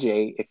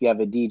DJ,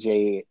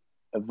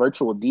 a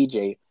virtual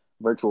DJ,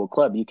 virtual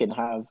club, you can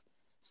have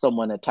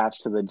someone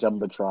attached to the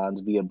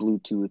jumbotrons via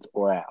Bluetooth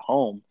or at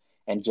home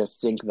and just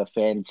sync the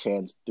fan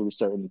chants through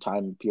certain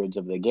time periods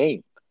of the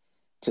game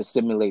to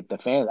simulate the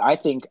fans. I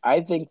think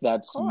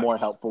that's more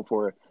helpful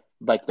for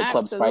like the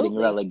clubs fighting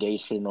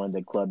relegation or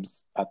the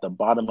clubs at the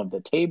bottom of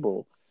the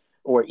table,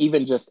 or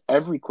even just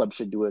every club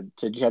should do it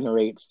to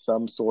generate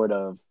some sort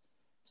of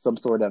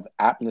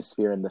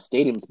atmosphere in the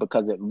stadiums.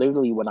 Because it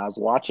literally, when I was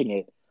watching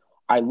it,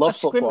 I love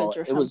football.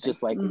 It was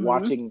just like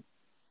watching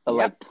a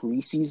like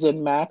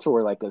preseason match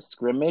or like a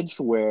scrimmage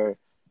where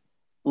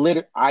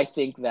I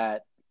think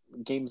that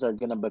games are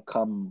going to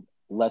become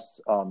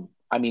less,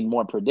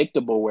 more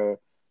predictable, where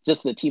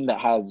just the team that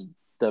has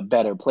the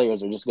better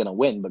players are just going to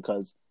win,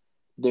 because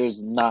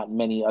there's not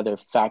many other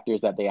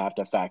factors that they have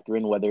to factor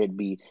in, whether it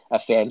be a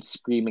fan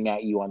screaming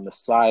at you on the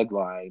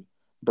sideline,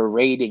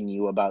 berating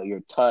you about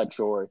your touch,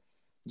 or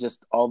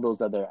just all those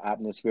other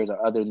atmospheres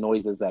or other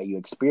noises that you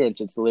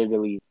experience. It's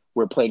literally,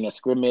 we're playing a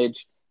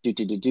scrimmage,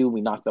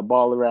 we knock the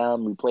ball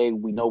around,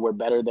 we know we're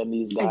better than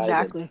these guys.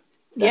 Exactly.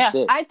 That's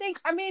it. I think,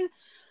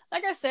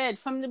 like I said,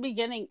 from the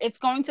beginning, it's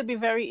going to be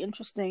very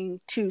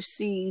interesting to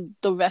see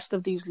the rest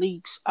of these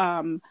leagues,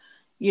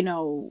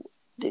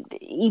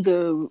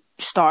 either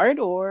start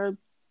or,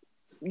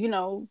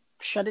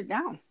 shut it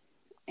down.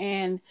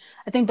 And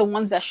I think the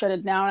ones that shut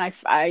it down,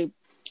 I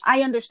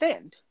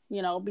understand,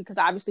 because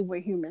obviously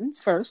we're humans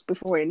first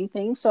before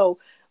anything. So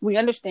we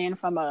understand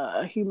from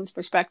a human's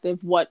perspective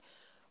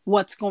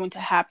what's going to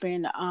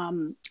happen.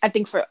 I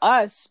think for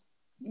us,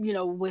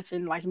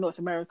 within like North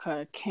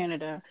America,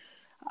 Canada,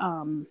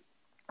 I've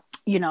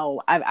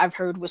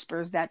heard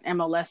whispers that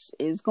MLS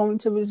is going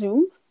to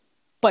resume,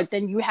 but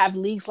then you have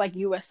leagues like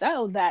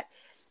USL that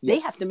they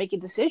have to make a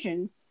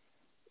decision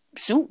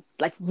soon,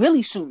 like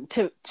really soon,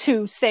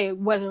 to say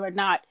whether or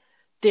not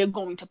they're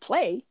going to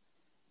play.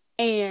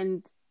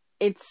 And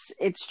it's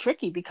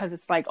tricky because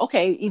it's like,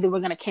 okay, either we're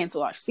going to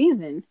cancel our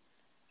season,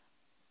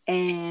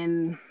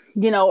 and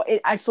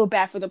I feel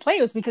bad for the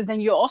players, because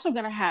then you're also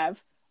going to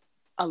have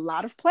a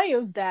lot of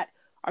players that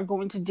are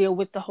going to deal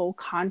with the whole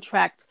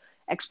contract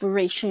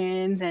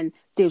expirations, and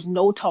there's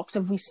no talks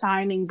of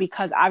resigning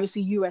because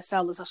obviously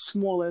USL is a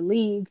smaller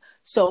league.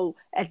 So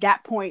at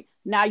that point,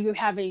 now you're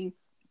having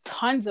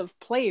tons of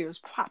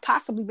players,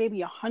 possibly maybe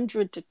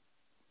 100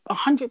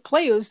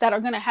 players that are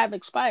going to have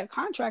expired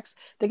contracts.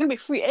 They're going to be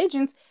free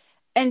agents,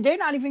 and they're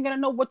not even going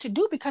to know what to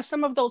do, because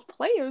some of those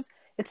players,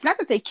 it's not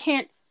that they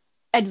can't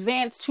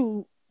advance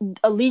to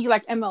a league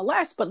like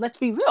MLS, but let's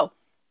be real.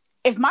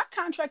 If my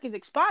contract is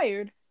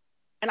expired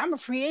and I'm a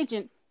free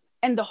agent,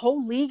 and the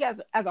whole league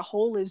as a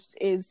whole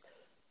is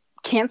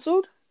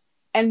canceled,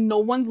 and no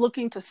one's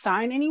looking to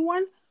sign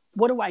anyone,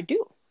 what do I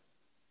do?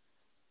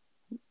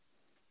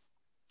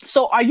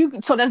 So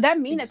does that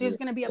mean that there's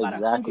going to be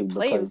about 100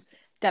 players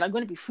that are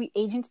going to be free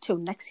agents till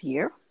next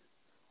year,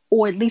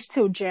 or at least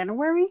till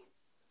January?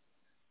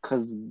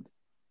 Because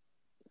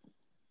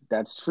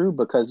that's true,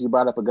 because you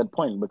brought up a good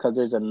point, because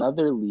there's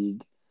another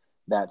league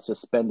that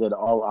suspended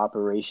all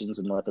operations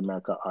in North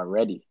America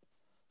already.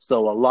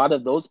 So a lot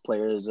of those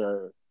players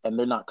and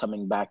they're not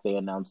coming back, they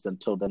announced,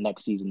 until the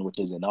next season, which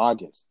is in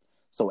August.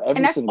 So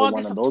every single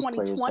one of those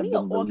players have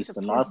been released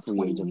and are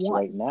free agents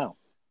right now.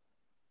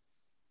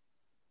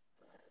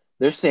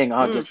 They're saying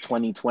August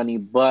 2020,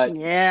 but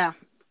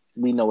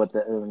we know what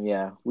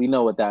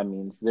that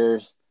means.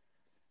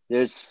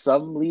 There's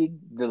some league,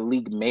 the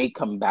league may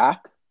come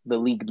back, the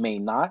league may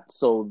not.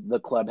 So the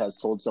club has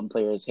told some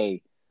players,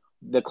 hey,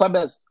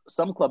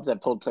 some clubs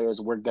have told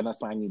players, we're gonna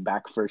sign you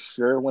back for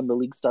sure when the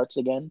league starts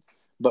again,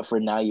 but for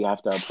now you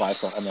have to apply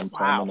for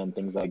unemployment and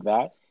things like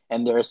that.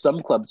 And there are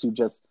some clubs who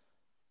just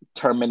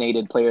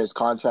terminated players'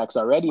 contracts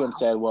already and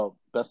said, well,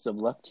 best of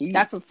luck to you.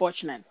 That's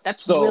unfortunate.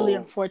 That's really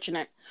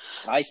unfortunate.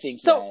 I think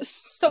so.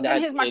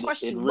 Then here's my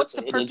question: what's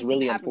the purpose of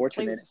having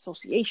players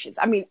associations?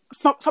 I mean,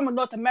 from a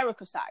North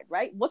America side,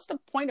 right? What's the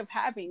point of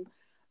having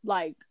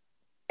like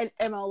an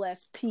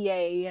MLS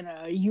PA and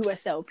a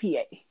USL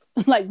PA?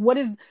 Like, what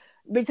is?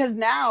 Because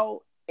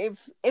now,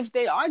 if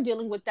they are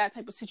dealing with that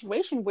type of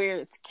situation where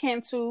it's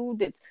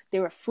canceled,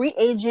 they're a free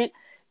agent,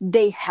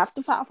 they have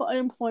to file for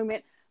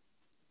unemployment.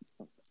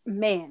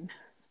 Man,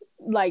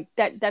 like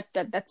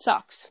that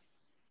sucks.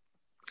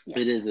 Yes.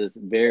 It is this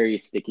very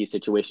sticky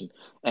situation.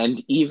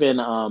 And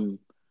even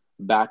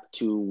back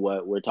to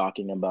what we're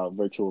talking about,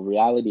 virtual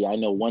reality, I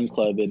know one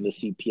club in the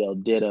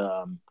CPL did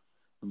a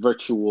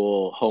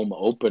virtual home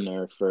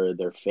opener for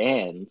their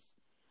fans,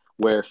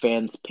 where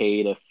fans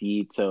paid a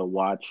fee to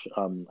watch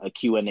a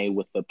Q&A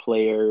with the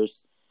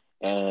players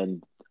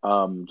and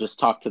just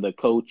talk to the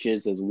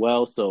coaches as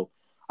well. So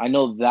I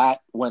know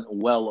that went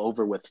well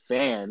over with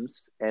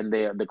fans, and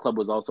the club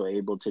was also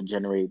able to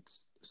generate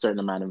a certain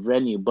amount of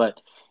revenue,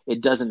 but it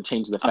doesn't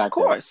change the fact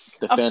that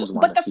the fans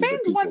want to see the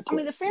people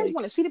play. The fans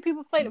want to see the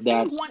people play. The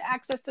fans want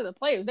access to the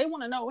players. They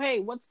want to know, hey,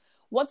 what's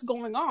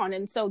going on?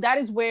 And so that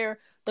is where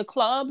the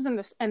clubs and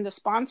the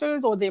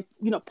sponsors, or their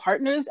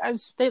partners,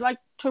 as they like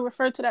to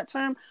refer to that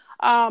term,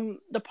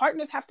 the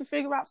partners have to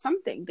figure out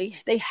something.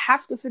 They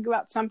have to figure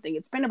out something.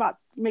 It's been about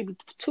maybe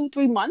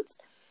 2-3 months,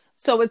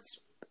 so it's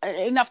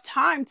enough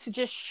time to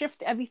just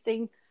shift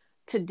everything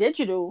to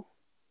digital,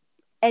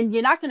 and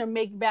you're not going to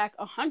make back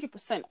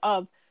 100%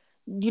 of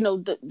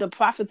the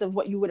profits of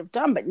what you would have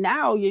done. But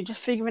now you're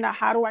just figuring out,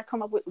 how do I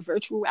come up with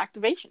virtual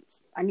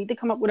activations? I need to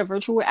come up with a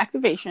virtual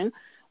activation,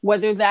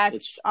 whether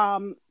that's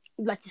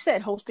like you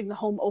said, hosting the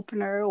home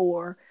opener,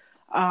 or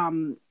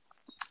I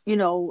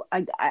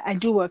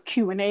do a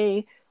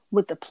Q&A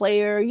with the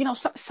player,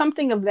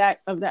 something of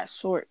that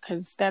sort,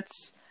 because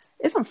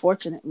it's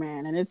unfortunate,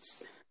 man, and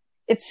it's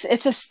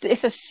a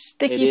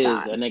sticky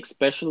time. And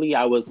especially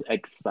I was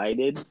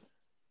excited.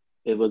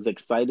 It was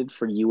excited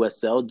for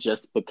USL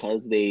just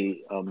because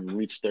they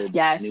reached their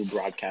new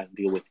broadcast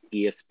deal with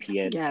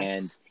ESPN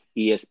and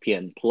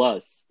ESPN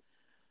Plus.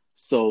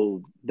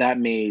 So that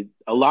made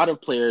a lot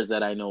of players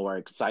that I know are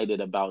excited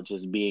about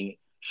just being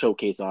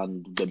showcased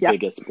on the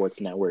biggest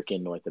sports network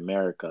in North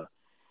America.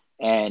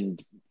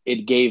 And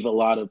it gave a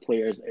lot of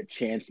players a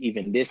chance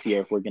even this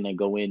year, if we're going to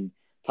go in,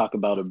 talk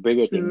about a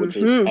bigger thing, which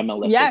is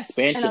MLS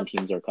expansion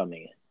teams are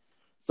coming in.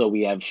 So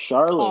we have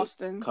Charlotte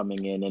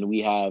coming in, and we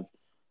have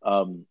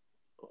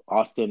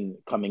Austin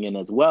coming in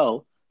as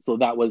well. So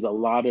that was a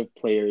lot of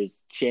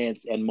players'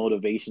 chance and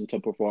motivation to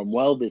perform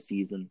well this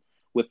season,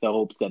 with the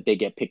hopes that they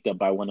get picked up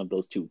by one of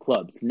those two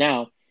clubs.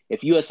 Now,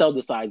 if USL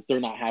decides they're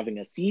not having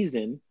a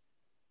season,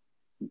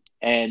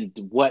 And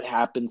what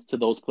happens to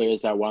those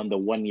players that were on the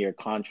 1 year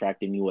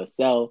contract in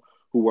USL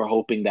who were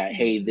hoping that,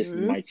 hey, this is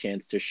Mm-hmm. my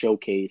chance to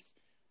showcase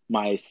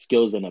my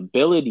skills and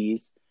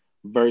abilities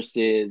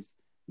versus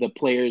the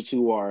players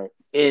who are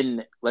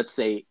in, let's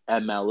say,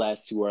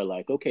 MLS who are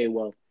like, okay,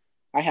 well,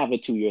 I have a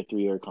 2 year,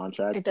 3 year It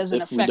contract.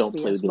 doesn't If we affect don't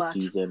me play as this much.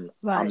 season,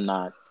 Right. I'm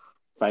not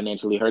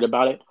financially hurt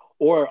about it.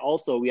 Or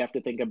also, we have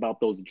to think about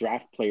those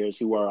draft players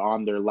who are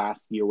on their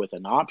last year with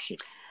an option.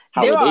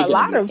 How There are are they a going to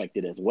lot be of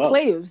affected as well?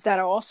 players that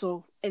are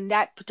also in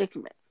that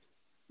predicament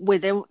where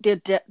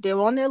they're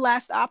on their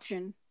last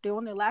option. They're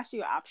on their last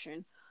year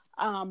option.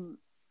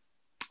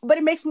 But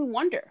it makes me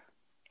wonder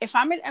if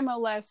I'm an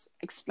MLS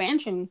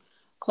expansion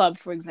club,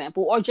 for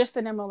example, or just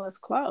an MLS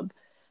club,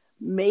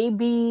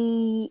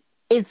 maybe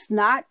it's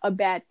not a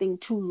bad thing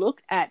to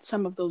look at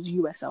some of those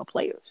USL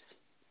players,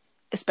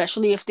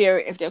 especially if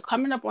they're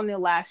coming up on their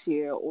last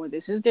year or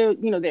this is their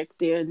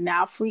they're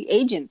now free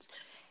agents.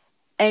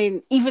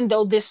 And even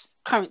though this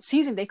current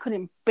season they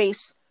couldn't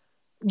base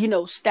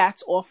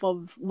stats off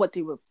of what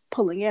they were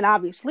pulling in,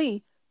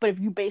 obviously, but if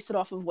you base it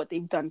off of what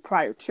they've done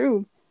prior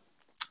to,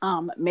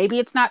 maybe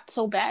it's not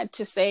so bad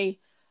to say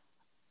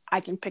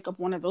I can pick up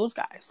one of those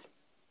guys.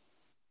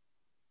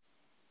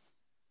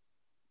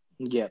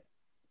 Yeah.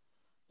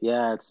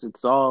 Yeah,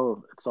 it's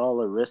all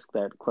a risk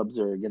that clubs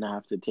are gonna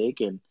have to take,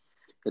 and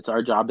it's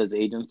our job as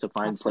agents to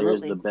find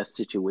players the Absolutely. best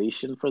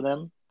situation for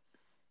them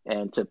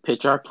and to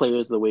pitch our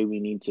players the way we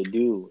need to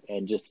do,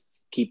 and just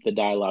keep the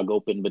dialogue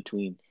open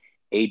between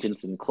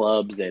agents and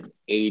clubs and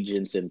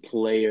agents and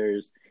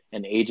players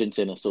and agents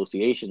and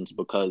associations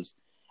because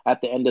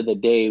at the end of the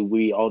day,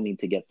 we all need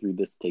to get through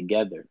this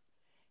together.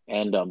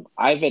 And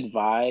I've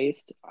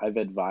advised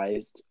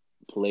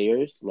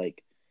players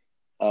like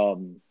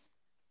um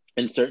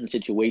in certain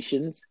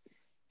situations,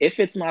 if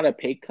it's not a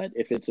pay cut,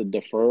 if it's a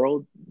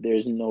deferral,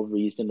 there's no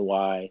reason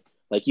why.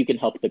 Like you can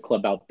help the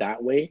club out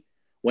that way.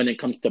 When it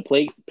comes to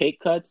pay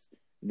cuts,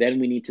 then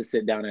we need to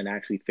sit down and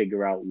actually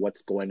figure out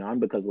what's going on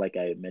because, like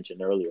I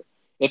mentioned earlier,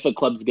 if a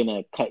club's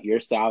gonna cut your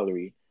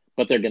salary,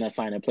 but they're gonna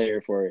sign a player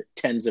for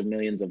tens of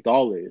millions of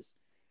dollars,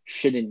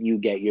 shouldn't you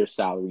get your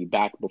salary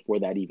back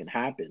before that even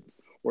happens,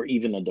 or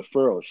even a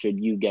deferral? Should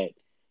you get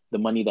the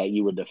money that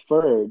you were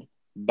deferred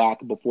back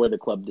before the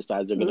club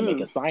decides they're going to make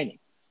Mm. a signing?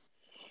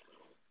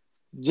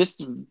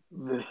 Just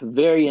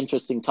very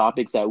interesting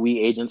topics that we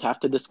agents have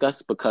to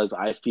discuss because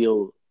I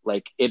feel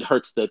like it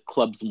hurts the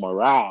club's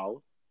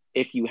morale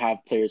if you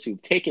have players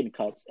who've taken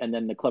cuts and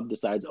then the club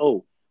decides,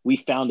 oh, we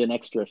found an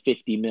extra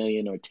 50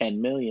 million or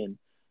 10 million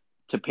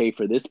to pay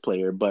for this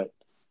player, but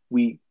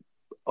we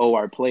owe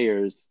our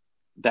players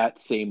that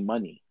same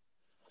money.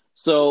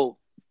 So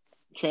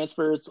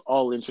transfers,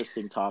 all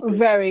interesting topics,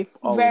 Very,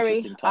 all very.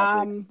 interesting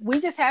topics. We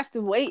just have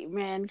to wait,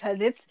 man, because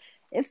it's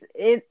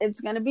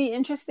gonna be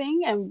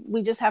interesting, and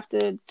we just have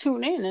to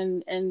tune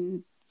in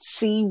and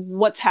see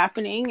what's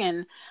happening.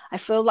 And I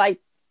feel like,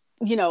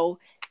 you know,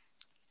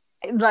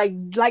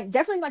 like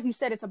definitely, like you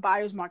said, it's a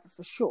buyer's market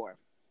for sure,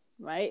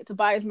 right? It's a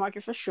buyer's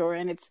market for sure,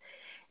 and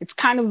it's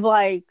kind of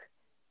like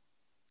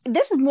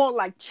this is more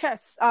like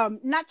chess,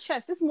 not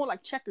chess. This is more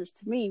like checkers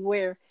to me,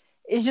 where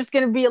it's just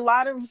gonna be a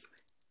lot of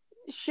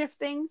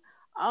shifting.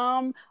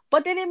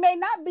 But then it may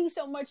not be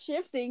so much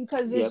shifting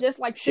because it's Yep. just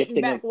like sitting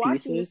Shifting back of watching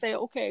to pieces. say,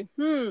 okay,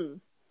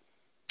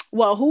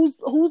 well, who's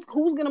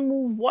gonna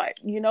move what?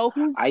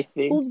 I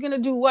think Who's gonna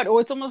do what?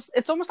 Or it's almost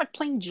like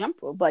playing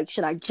jump rope. Like,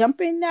 should I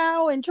jump in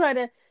now and try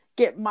to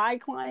get my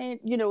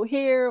client,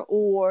 here,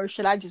 or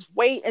should I just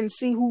wait and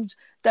see who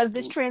does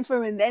this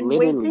transfer and then wait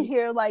to literally,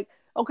 hear like,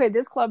 okay,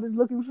 this club is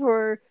looking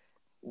for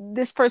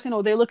this person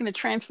or they're looking to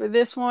transfer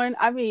this one.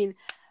 I mean,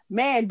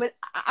 man, but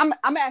I'm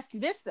gonna ask you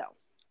this though.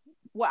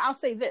 Well, I'll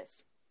say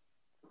this.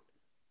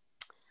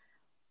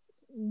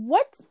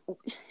 What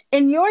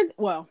in your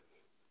well,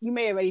 you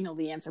may already know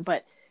the answer,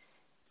 but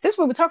since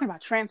we were talking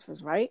about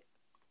transfers, right?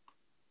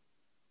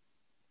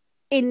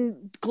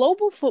 In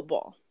global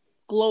football,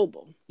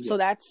 global, yeah. so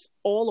that's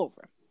all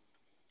over.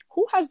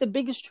 Who has the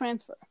biggest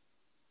transfer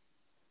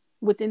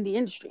within the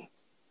industry?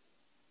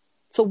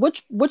 So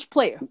which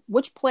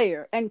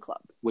player and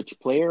club, Which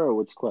player or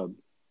which club?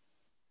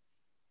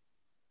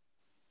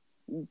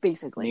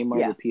 basically? Neymar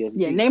Yeah, to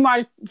yeah, PSG.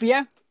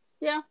 Neymar.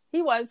 Yeah,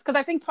 he was because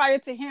I think prior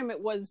to him it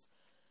was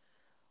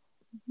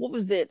what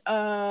was it?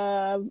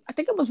 I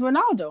think it was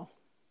Ronaldo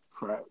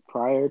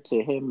Prior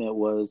to him, and it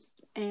was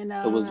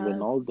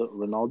Ronaldo.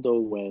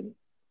 Ronaldo went,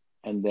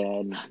 and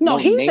then no, no,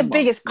 he's the Neymar.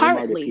 biggest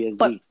Neymar to currently,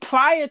 but PSG. Neymar,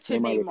 prior to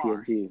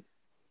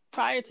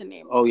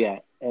Oh Neymar, yeah,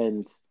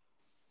 and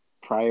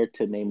prior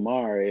to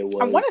Neymar, it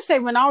I want to was say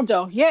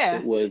Ronaldo. it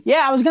Yeah, was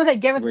yeah, I was gonna say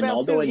Gareth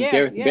Bale too. Ronaldo and Yeah,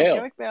 Gareth yeah, Bale.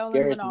 Gareth Bale and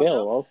Gareth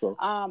Bale Ronaldo. also.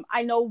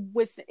 I know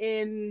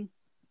within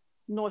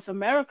North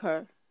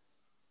America,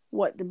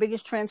 what the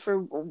biggest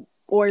transfer,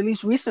 or at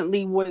least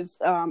recently, was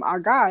our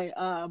guy,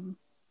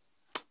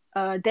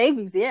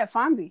 Davies. Yeah,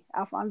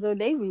 Alfonso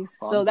Davies.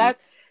 So Fonzie.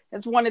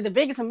 that's one of the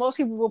biggest, and most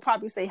people will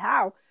probably say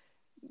how.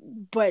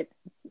 But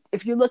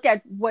if you look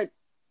at what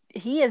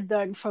he has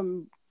done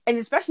from and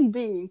especially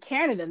being in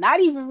Canada, not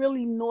even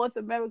really North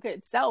America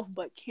itself,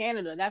 but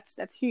Canada.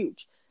 That's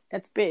huge.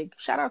 That's big.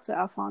 Shout out to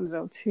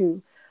Alfonso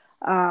too.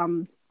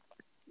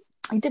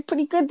 He did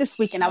pretty good this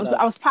weekend. I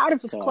was proud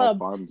of his club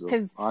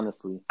because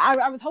honestly,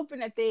 I was hoping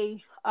that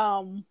they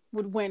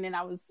would win, and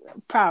I was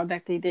proud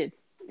that they did.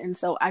 And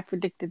so I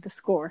predicted the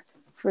score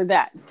for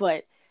that.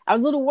 But I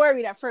was a little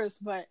worried at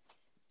first, but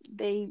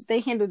they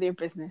handled their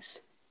business.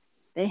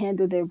 They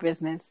handled their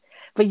business.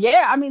 But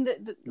yeah, I mean,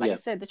 like I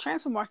said, the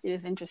transfer market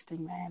is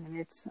interesting, man, and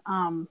it's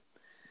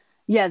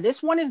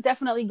this one is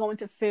definitely going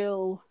to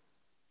feel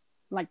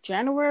like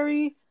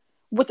January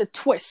with a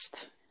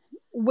twist.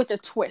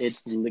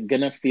 It's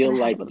gonna feel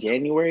like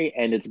January,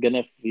 and it's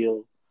gonna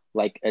feel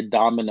like a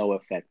domino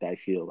effect. I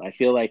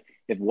feel like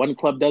if one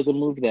club doesn't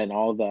move, then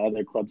all the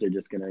other clubs are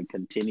just gonna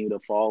continue to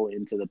fall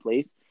into the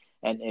place.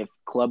 And if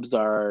clubs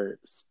are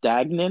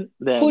stagnant,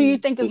 then who do you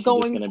think is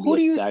going? Who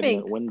do you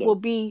think will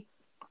be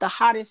the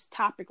hottest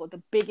topic or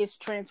the biggest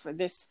transfer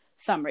this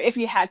summer? If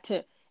you had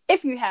to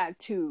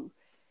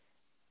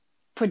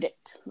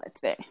predict, let's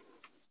say.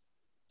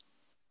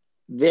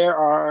 There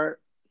are,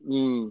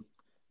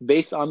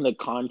 based on the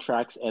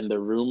contracts and the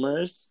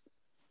rumors,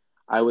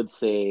 I would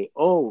say,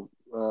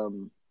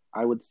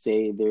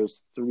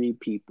 there's 3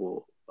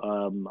 people.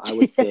 I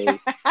would say,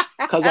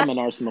 because I'm an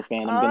Arsenal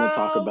fan, I'm going to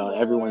talk about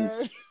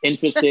everyone's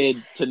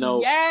interested to know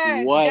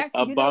what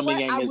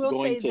Aubameyang is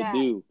going to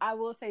do. I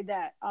will say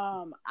that.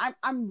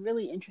 I'm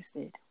really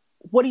interested.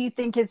 What do you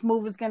think his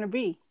move is going to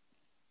be?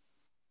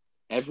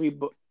 I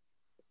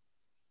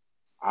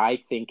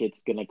think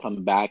it's going to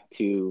come back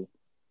to.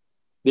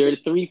 There are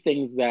 3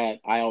 things that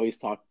I always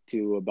talk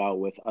about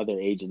with other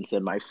agents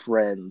and my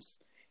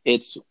friends.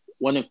 It's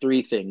one of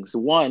 3 things.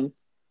 1,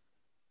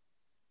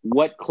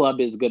 what club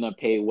is going to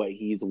pay what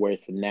he's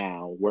worth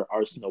now, where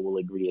Arsenal will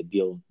agree a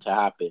deal to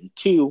happen.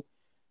 2,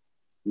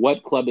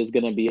 what club is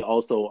going to be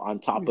also on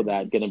top of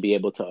that going to be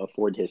able to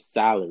afford his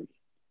salary?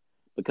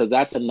 Because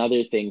that's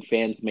another thing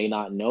fans may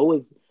not know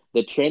is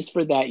the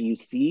transfer that you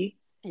see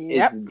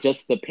is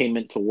just the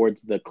payment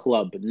towards the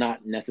club,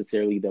 not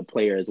necessarily the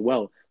player as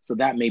well. So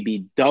that may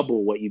be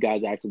double what you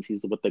guys actually see,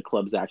 what the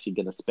club's actually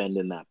going to spend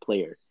in that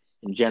player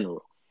in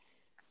general.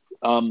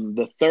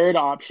 The third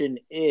option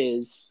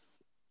is,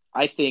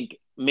 I think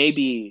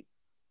maybe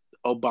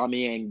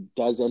Aubameyang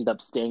does end up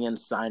staying and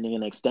signing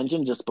an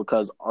extension just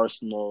because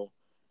Arsenal,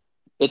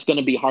 it's going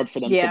to be hard for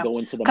them to go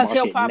into the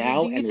market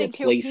now and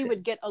replace he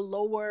would get a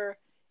lower,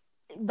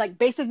 like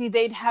basically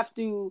they'd have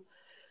to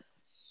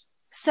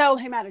sell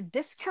him at a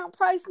discount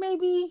price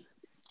maybe?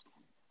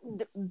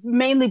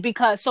 Mainly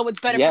because, so it's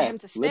better for him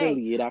to stay.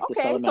 Literally, you'd have to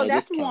sell him at a discount. So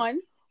that's 1.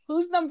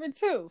 Who's number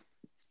 2?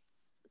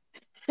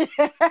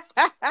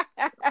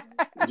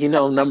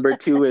 Number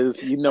 2 is,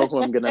 who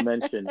I'm going to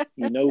mention.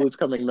 Who's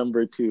coming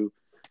number 2.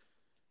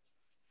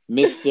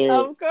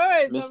 Mr.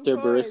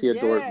 Borussia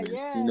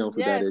Dortmund. You know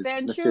who that is.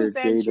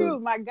 Sancho,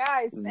 my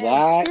guy,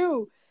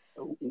 Sancho.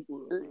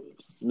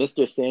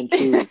 Mr.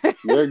 Sancho,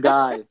 your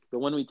guy, the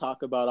one we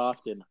talk about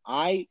often.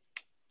 You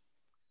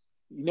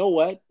know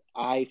what?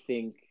 I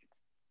think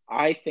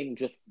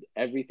just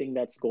everything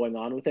that's going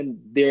on with him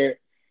there,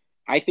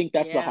 I think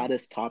that's the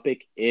hottest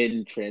topic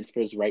in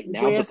transfers right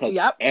now because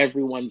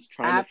everyone's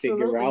trying to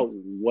figure out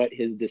what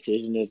his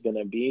decision is going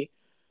to be,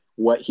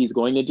 what he's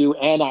going to do.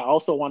 And I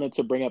also wanted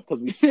to bring up,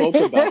 because we spoke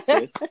about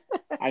this,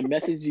 I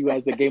messaged you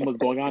as the game was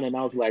going on and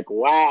I was like,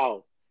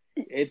 wow,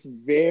 it's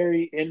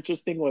very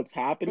interesting what's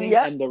happening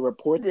and the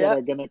reports that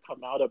are going to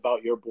come out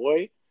about your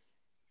boy.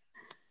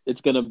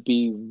 It's going to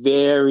be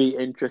very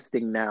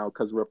interesting now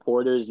because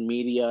reporters,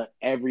 media,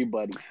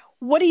 everybody.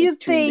 What do you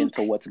think?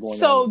 Into what's going on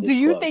so do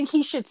you think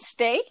he should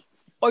stay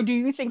or do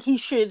you think he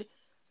should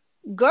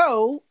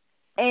go?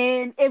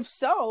 And if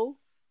so,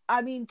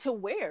 I mean, to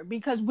where?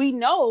 Because we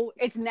know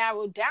it's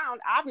narrowed down,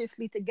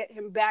 obviously, to get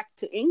him back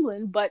to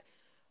England. But,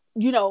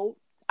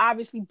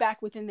 obviously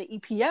back within the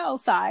EPL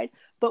side.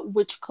 But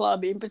which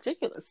club in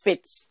particular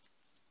fits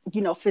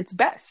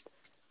best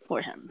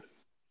for him?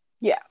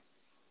 Yeah.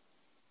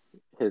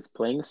 His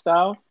playing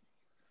style,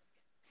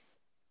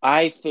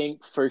 I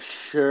think for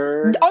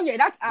sure. Oh yeah,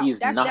 that's out. He's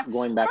that's not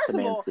going back to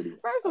Man City.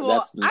 First of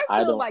all,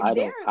 I feel like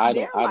they're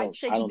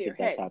shaking their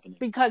heads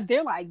because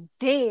they're like,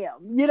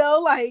 damn,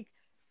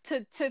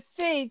 to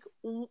think.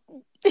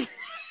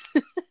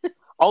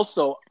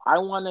 Also, I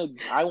want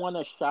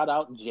to shout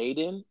out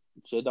Jadon,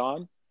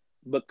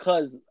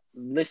 because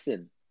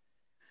listen,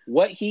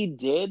 what he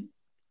did.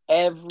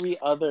 Every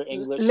other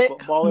English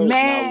footballer is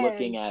now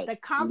looking at the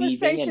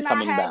conversation and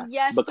coming back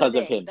because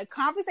of him. The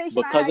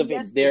conversation I had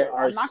yesterday.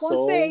 I'm not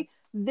going to say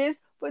this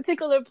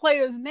particular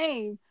player's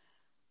name.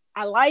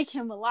 I like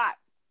him a lot.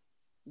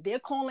 They're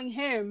calling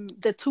him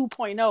the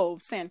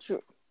 2.0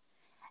 Sancho.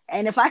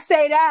 And if I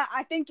say that,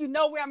 I think you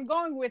know where I'm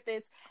going with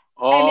this.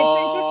 And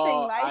it's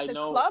interesting, right? The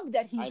club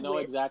that he's with. I know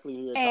exactly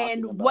who you're talking about.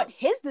 And what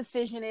his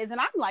decision is. And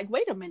I'm like,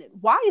 wait a minute.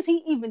 Why is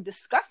he even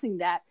discussing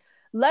that?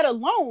 Let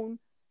alone...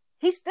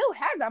 He still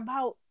has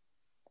about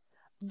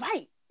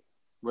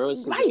Where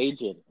was his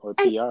agent or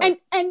PR? And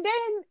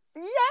then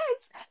Yes,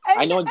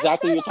 I know and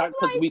exactly then what you're I'm talking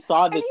because like, we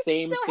saw and the he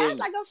same still has thing,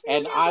 like a few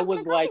and years I left in was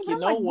the like, college. you I'm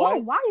know like, whoa,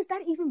 what? why is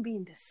that even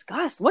being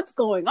discussed? What's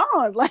going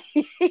on? Like,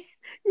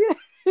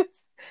 yes.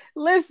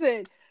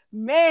 Listen,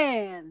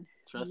 man,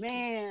 Trust me.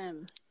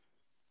 man.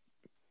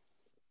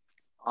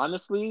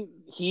 Honestly,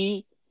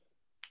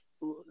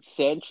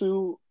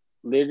 Sanchu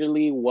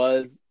literally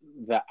was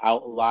the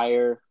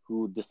outlier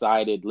who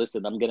decided,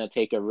 listen, I'm gonna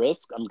take a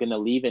risk. I'm gonna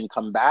leave and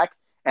come back,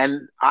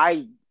 and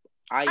I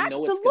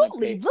know it's gonna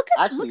Absolutely. pay. Look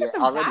Actually, at it the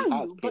already has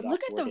value, paid but off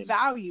look at for the him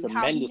value,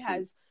 how he tremendously,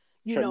 has,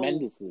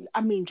 tremendously.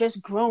 I mean,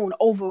 just grown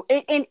over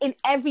in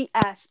every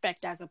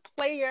aspect as a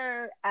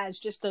player, as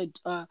just a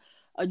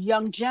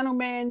young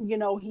gentleman.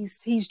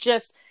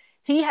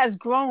 He has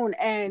grown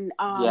and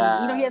he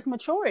Yeah, has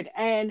matured.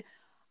 And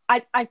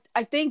I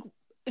think,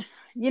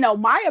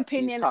 my he's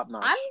opinion, top I'm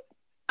notch.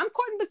 I'm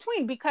caught in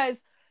between because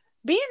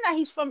being that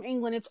he's from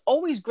England, it's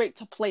always great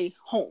to play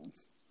home.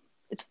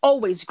 It's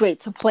always great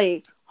to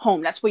play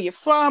home. That's where you're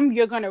from.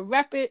 You're gonna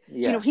rep it.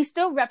 Yeah, He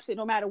still reps it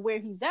no matter where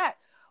he's at.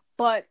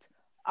 But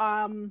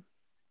um,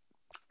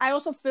 I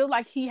also feel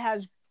like he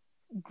has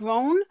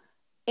grown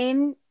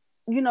in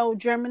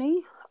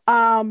Germany.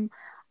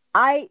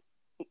 I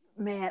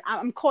Man,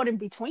 I'm caught in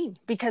between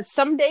because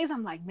some days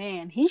I'm like,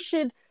 man, he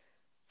should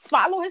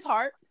follow his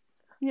heart.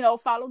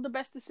 Follow the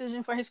best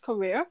decision for his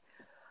career.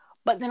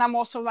 But then I'm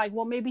also like,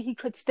 well, maybe he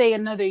could stay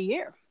another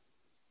year.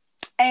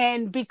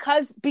 And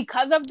because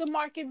of the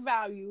market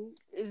value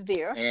is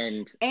there,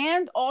 and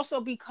and also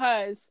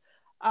because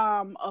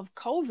of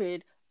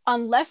COVID,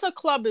 unless a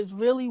club is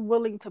really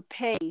willing to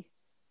pay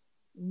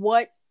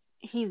what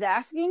he's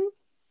asking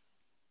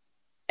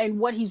and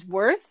what he's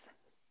worth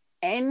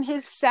and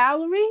his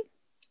salary,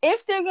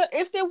 if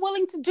they're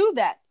willing to do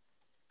that,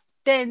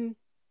 then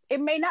it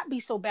may not be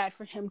so bad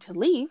for him to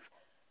leave.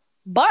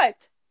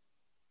 But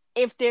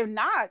if they're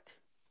not,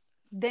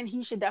 then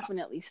he should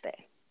definitely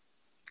stay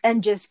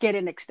and just get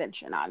an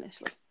extension,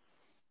 honestly.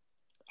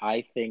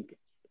 I think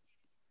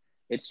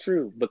it's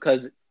true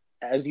because,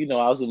 as you know,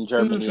 I was in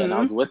Germany and I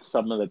Mm-hmm. was with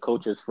some of the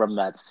coaches from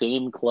that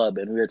same club,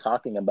 and we were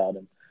talking about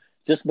him.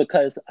 Just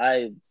because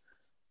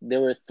there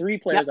were three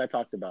Yep. players I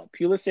talked about: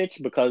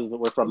 Pulisic because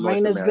we're from North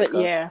Reina's good.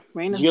 America, Yeah,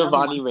 Reina's another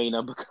Giovanni one.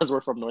 Reina because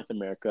we're from North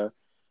America,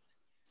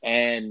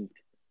 and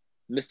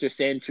Mr.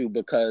 Sanchu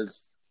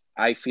because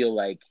I feel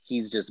like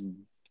he's just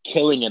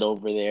killing it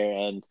over there.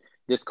 And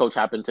this coach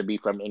happened to be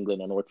from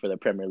England and worked for the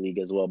Premier League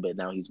as well, but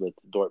now he's with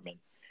Dortmund.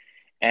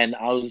 And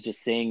I was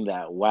just saying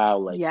that, wow,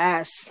 like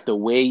Yes. the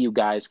way you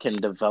guys can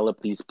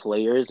develop these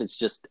players, it's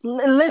just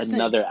Listen,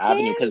 another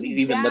avenue. Because hands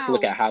even let's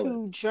look down at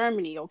Haaland. to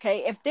Germany,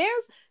 okay? If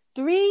there's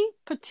three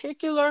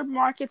particular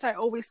markets, I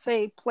always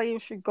say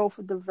players should go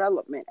for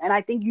development. And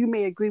I think you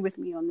may agree with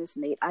me on this,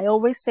 Nate. I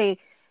always say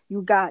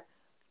you got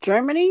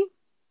Germany,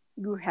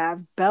 you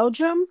have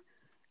Belgium,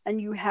 and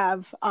you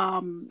have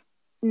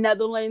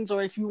Netherlands,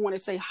 or if you want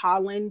to say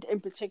Holland in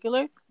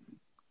particular.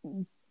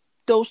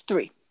 Those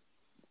three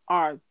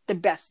are the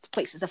best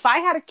places. If I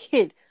had a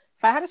kid,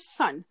 if I had a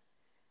son,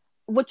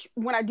 which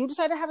when I do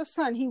decide to have a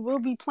son, he will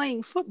be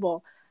playing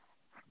football.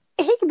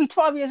 He could be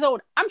 12 years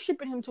old. I'm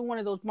shipping him to one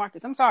of those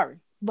markets. I'm sorry.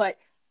 But,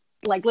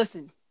 like,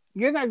 listen,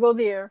 you're going to go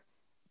there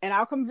and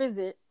I'll come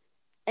visit,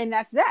 and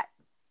that's that.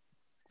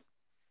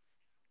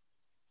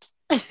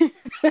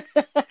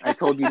 I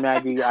told you,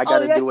 Maggie, I got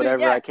Oh to do yes,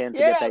 whatever yeah, I can to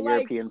get yeah. that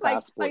European Like,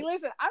 passport.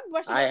 listen, I'm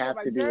brushing I up on have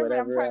my to do German.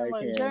 I'm whatever trying to I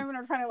learn can. German.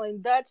 I'm trying to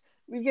learn Dutch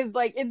because,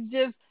 like, it's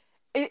just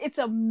it's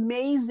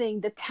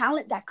amazing the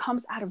talent that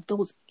comes out of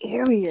those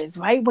areas,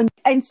 right?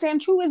 And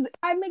Sanchu is a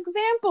prime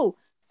example.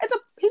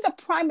 He's a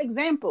prime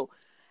example,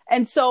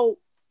 and so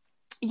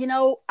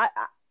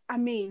I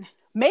mean,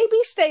 maybe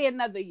stay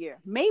another year.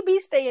 Maybe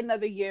stay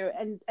another year,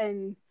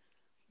 and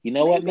You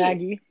know what, maybe.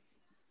 Maggie?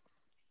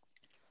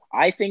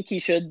 I think he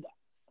should.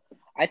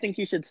 I think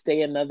he should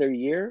stay another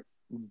year.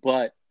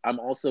 But I'm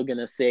also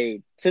gonna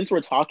say, since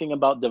we're talking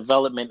about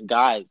development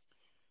guys,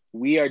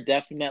 we are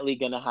definitely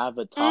going to have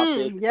a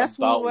topic Yes,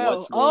 we about will.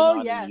 what's going Oh, on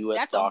in yes, U.S.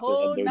 that's a soccer and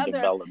whole their nother.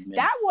 development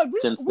That one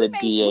since we the may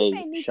DA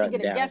need to shut get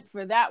a down. guest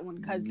for that one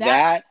because that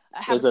That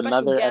have a is special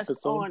another guest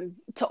episode. on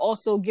to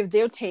also give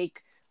their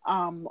take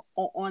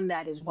on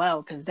that as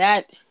well because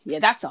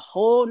that's a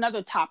whole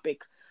nother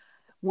topic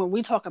when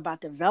we talk about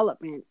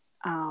development.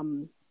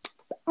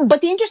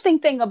 But the interesting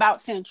thing about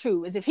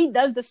Sanchu is if he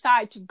does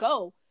decide to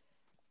go,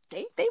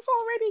 they've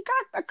already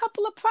got a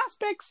couple of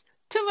prospects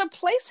to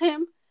replace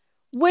him,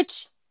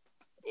 which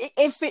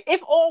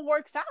if all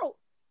works out,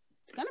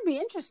 it's going to be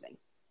interesting.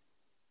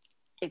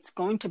 It's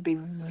going to be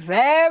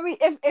very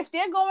if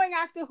they're going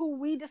after who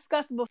we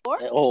discussed before.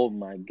 Oh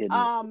my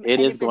goodness, it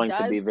And is if it going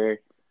to be does very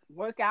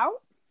work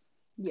out,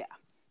 yeah,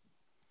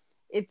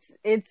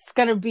 it's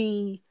going to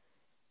be.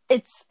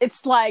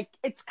 It's like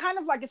it's kind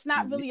of like it's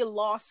not really a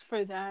loss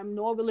for them,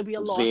 nor will it be a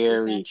loss for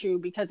very. Sancho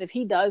because if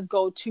he does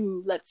go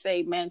to, let's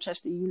say,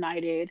 Manchester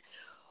United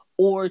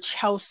or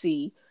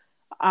Chelsea,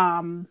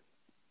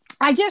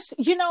 I just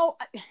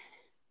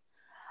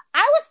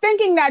I was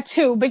thinking that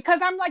too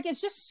because I'm like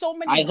it's just so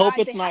many I hope guys.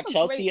 it's They have not a great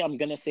Chelsea. I'm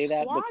gonna say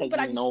that squad, because but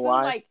I you just know feel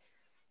why? like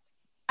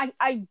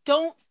I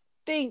don't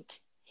think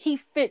he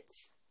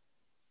fits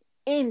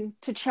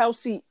into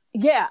Chelsea.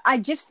 Yeah, I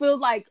just feel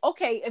like,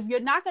 okay, if you're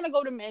not going to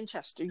go to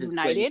Manchester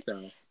United,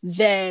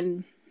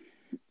 then...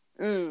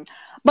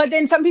 But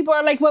then some people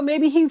are like, well,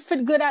 maybe he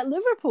fit good at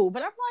Liverpool.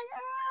 But I'm like,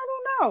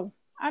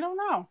 I don't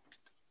know.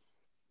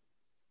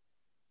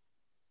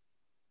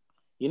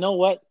 You know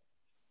what?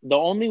 The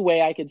only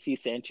way I could see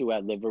Sancho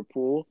at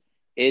Liverpool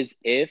is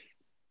if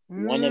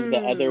one of the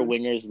other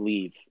wingers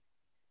leave.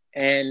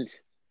 And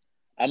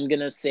I'm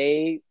gonna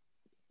say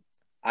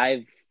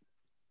I've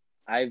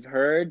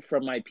heard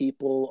from my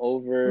people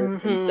over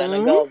in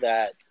Senegal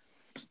that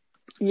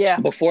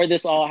before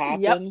this all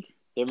happened,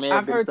 there may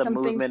have been some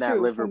movement at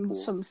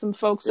Liverpool. From some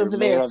folks there over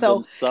may there. have So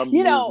been some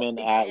movement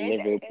at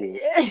Liverpool.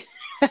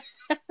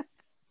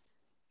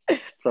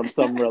 From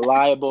some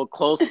reliable,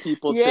 close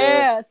people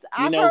to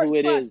I've know heard, who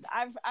it is.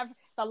 I've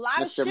a lot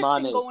Mr. of shifting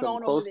Mane, going some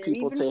on close over there,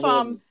 people even to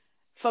him.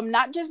 from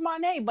not just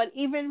Mane, but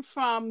even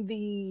from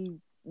the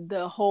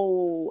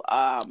whole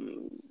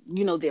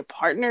their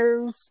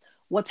partners,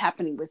 what's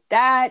happening with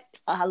that.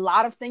 A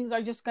lot of things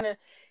are just gonna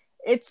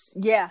wait,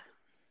 and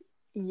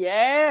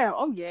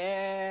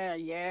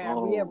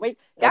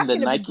that's the gonna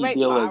be Nike great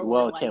deal for as our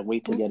well. Can't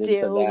wait to get into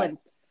deal that.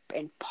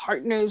 and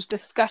partners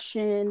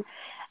discussion.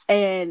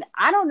 And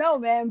I don't know,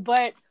 man,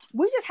 but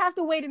we just have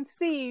to wait and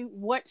see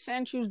what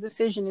Sancho's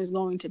decision is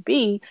going to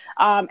be.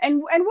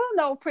 And we'll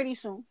know pretty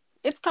soon.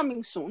 It's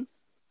coming soon.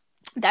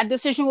 That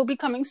decision will be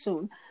coming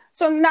soon.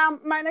 So now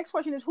my next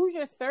question is, who's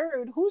your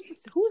third? Who's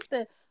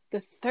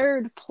the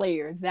third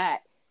player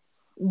that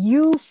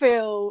you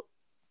feel,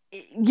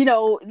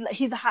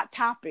 he's a hot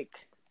topic?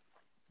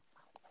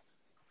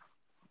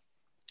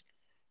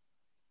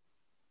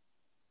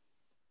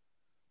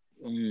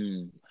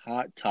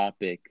 Hot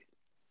topic.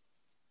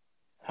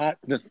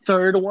 The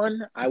third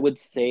one I would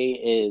say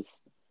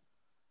is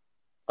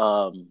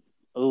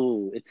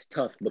it's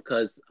tough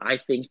because I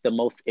think the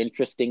most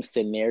interesting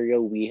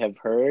scenario we have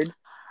heard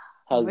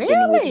has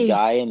been with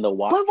Guy and the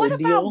Watford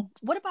deal.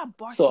 What about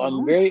Barcelona? So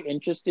I'm very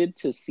interested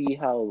to see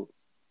how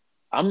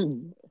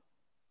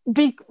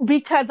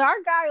because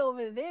our guy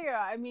over there,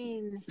 I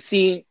mean,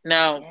 see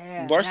now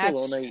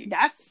Barcelona.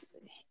 That's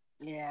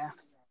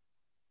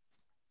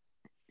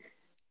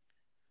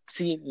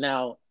See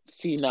now.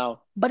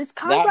 But his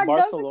contract that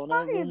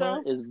Barcelona does expire,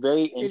 though. Is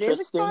very interesting. It is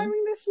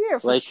expiring this year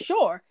for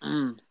sure.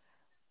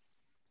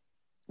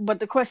 But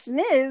the question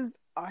is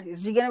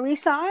he going to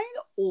resign,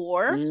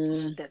 or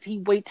does he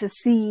wait to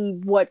see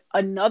what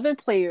another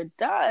player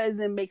does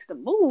and makes the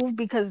move?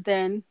 Because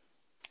then,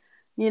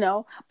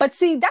 But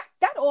see,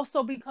 that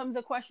also becomes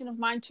a question of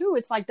mine too.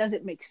 It's like, does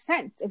it make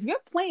sense if you're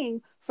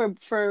playing for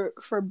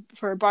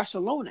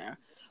Barcelona?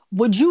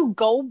 Would you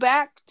go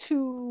back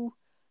to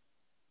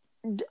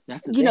a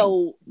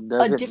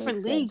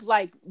different league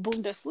like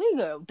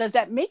Bundesliga? Does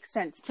that make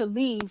sense to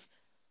leave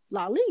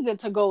La Liga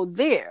to go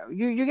there?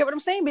 You get what I'm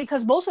saying?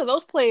 Because most of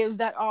those players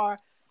that are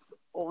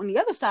on the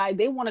other side,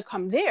 they want to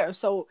come there.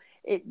 So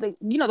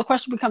the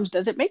question becomes,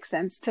 does it make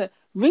sense to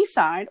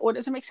re-sign, or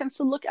does it make sense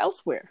to look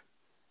elsewhere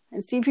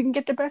and see if you can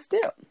get the best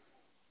deal?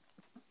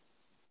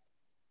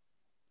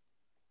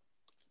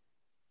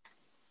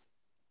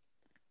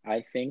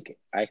 I think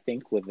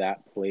with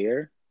that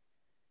player,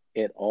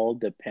 it all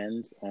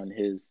depends on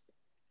his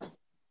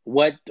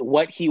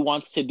what he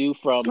wants to do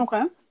from.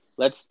 Okay.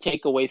 Let's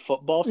take away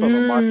football from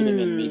a marketing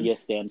and media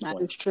standpoint.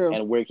 That is true.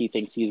 And where he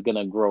thinks he's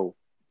gonna grow,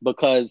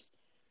 because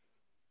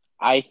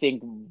I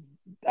think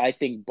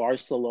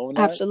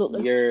Barcelona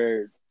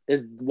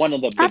is one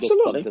of the biggest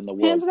clubs in the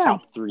world,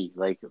 top three.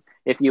 Like,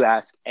 if you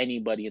ask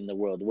anybody in the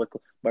world, what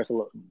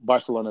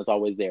Barcelona is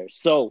always there.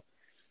 So,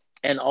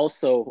 and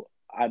also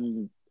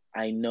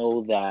I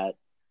know that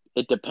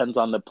it depends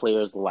on the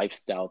player's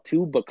lifestyle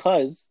too,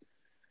 because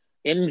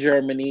in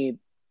Germany,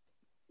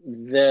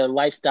 the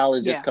lifestyle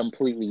is just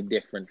completely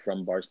different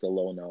from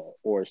Barcelona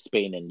or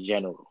Spain in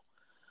general.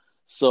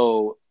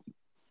 So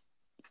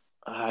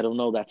I don't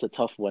know. That's a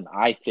tough one.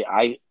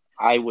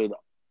 I would,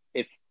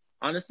 if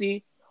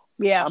honestly,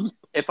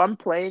 if I'm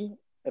playing,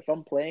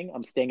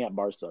 I'm staying at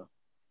Barca.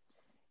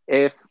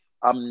 If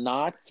I'm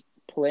not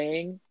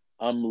playing,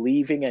 I'm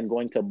leaving and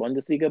going to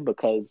Bundesliga,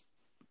 because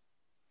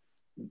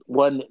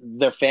one,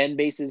 their fan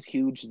base is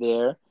huge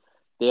there.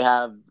 They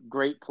have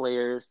great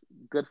players,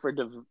 good for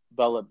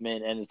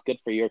development, and it's good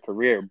for your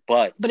career.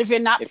 But if you're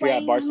not you're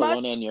at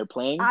Barcelona and you're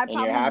playing and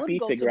you're happy,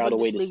 figure out a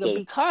way to stay.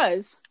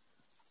 Because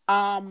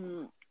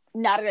now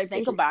that I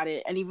think about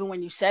it, and even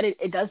when you said it,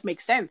 it does make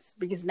sense.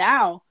 Because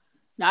now,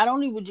 not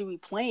only would you be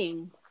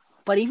playing,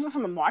 but even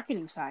from a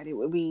marketing side, it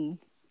would be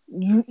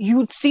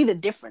you'd see the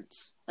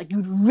difference. Like,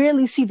 you'd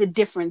really see the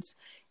difference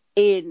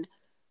in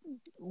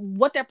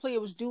what that player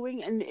was doing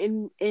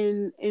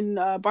in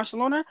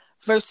Barcelona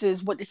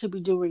versus what they could be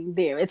doing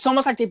there. It's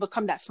almost like they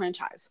become that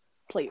franchise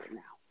player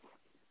now.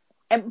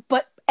 And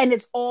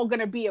it's all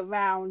gonna be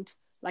around,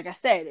 like I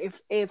said,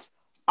 if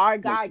our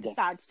guy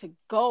decides to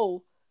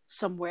go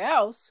somewhere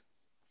else,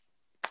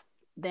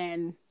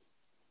 then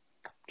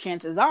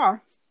chances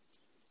are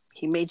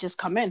he may just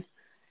come in.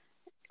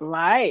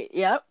 Right.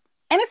 Yep.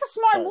 And it's a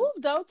smart And move,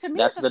 though. To me,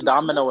 that's it's a the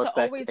smart move domino to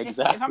effect. always,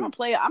 Exactly. if I'm a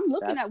player, I'm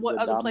looking That's at what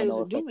the other players domino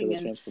are effect of doing the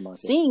and transfer market.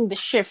 seeing the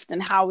shift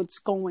and how it's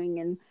going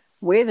and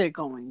where they're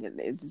going.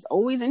 It's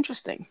always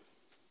interesting.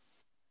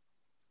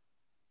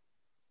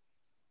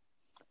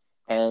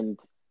 And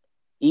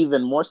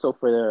even more so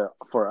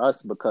for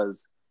us,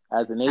 because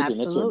as an agent, it's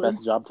your Absolutely.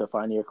 best job to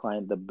find your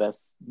client the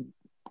best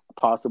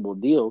possible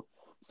deal.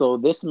 So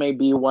this may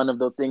be one of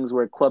the things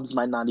where clubs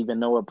might not even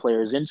know a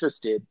player is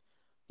interested,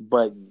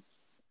 but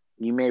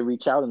you may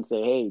reach out and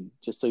say, hey,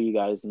 just so you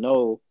guys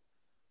know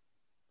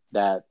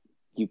that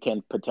you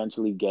can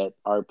potentially get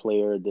our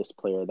player, this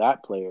player,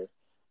 that player.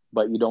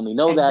 But you'd only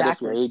know that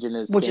if your Exactly. agent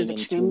is Which is staying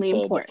in tune extremely to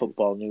the important.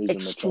 football news and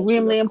the transfer Extremely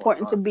that's going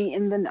important to on. be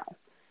in the know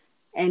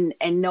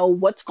and know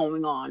what's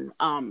going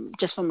on,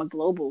 just from a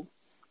global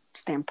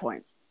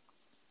standpoint.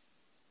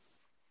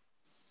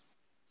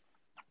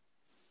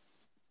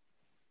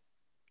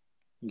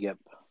 Yep,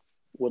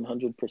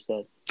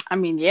 100%. I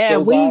mean, yeah,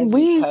 So, guys,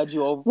 we've had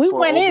you over we for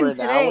went over in an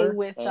today hour,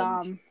 with and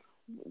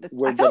I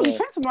we're told you, gonna,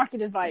 transfer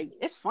market is like,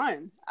 it's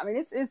fun. I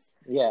mean,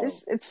 yeah,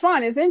 it's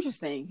fun. It's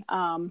interesting.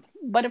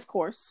 But of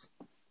course,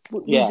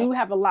 we yeah. do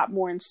have a lot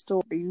more in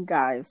store for you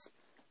guys.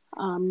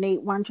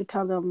 Nate, why don't you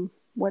tell them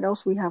what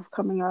else we have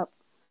coming up,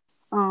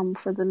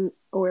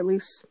 or at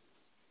least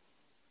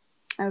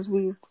as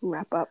we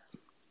wrap up.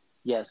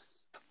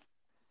 Yes,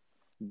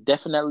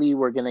 definitely.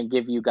 We're gonna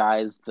give you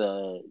guys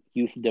the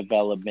youth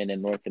development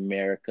in North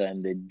America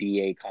and the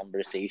DA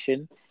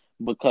conversation,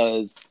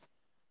 because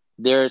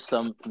there are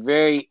some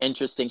very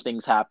interesting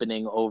things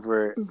happening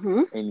over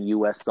Mm-hmm. in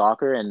U.S.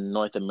 soccer and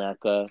North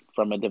America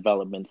from a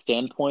development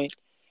standpoint.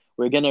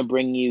 We're going to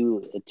bring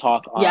you a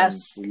talk on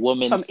Yes, from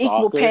women's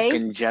equal soccer pay.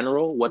 in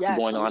general, what's Yes,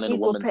 going from on in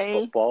equal women's pay.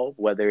 football,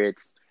 whether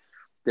it's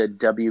the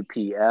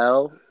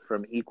WPL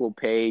from equal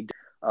pay,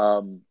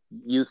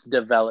 youth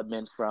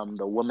development from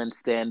the women's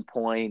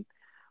standpoint.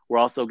 We're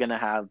also going to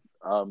have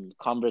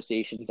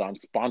conversations on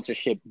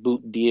sponsorship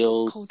boot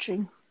deals,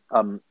 Coaching.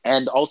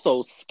 and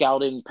also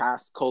scouting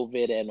past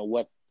COVID and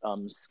what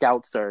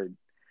scouts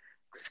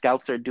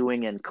are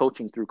doing and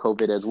coaching through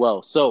COVID as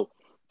well. So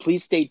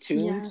please stay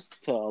tuned Yes.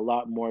 to a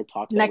lot more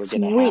talks that we're Next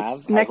going to week. have.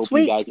 I hope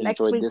you guys Next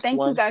enjoyed week. this Thank you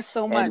one, guys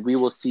so and we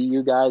much. will see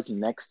you guys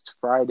next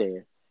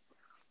Friday.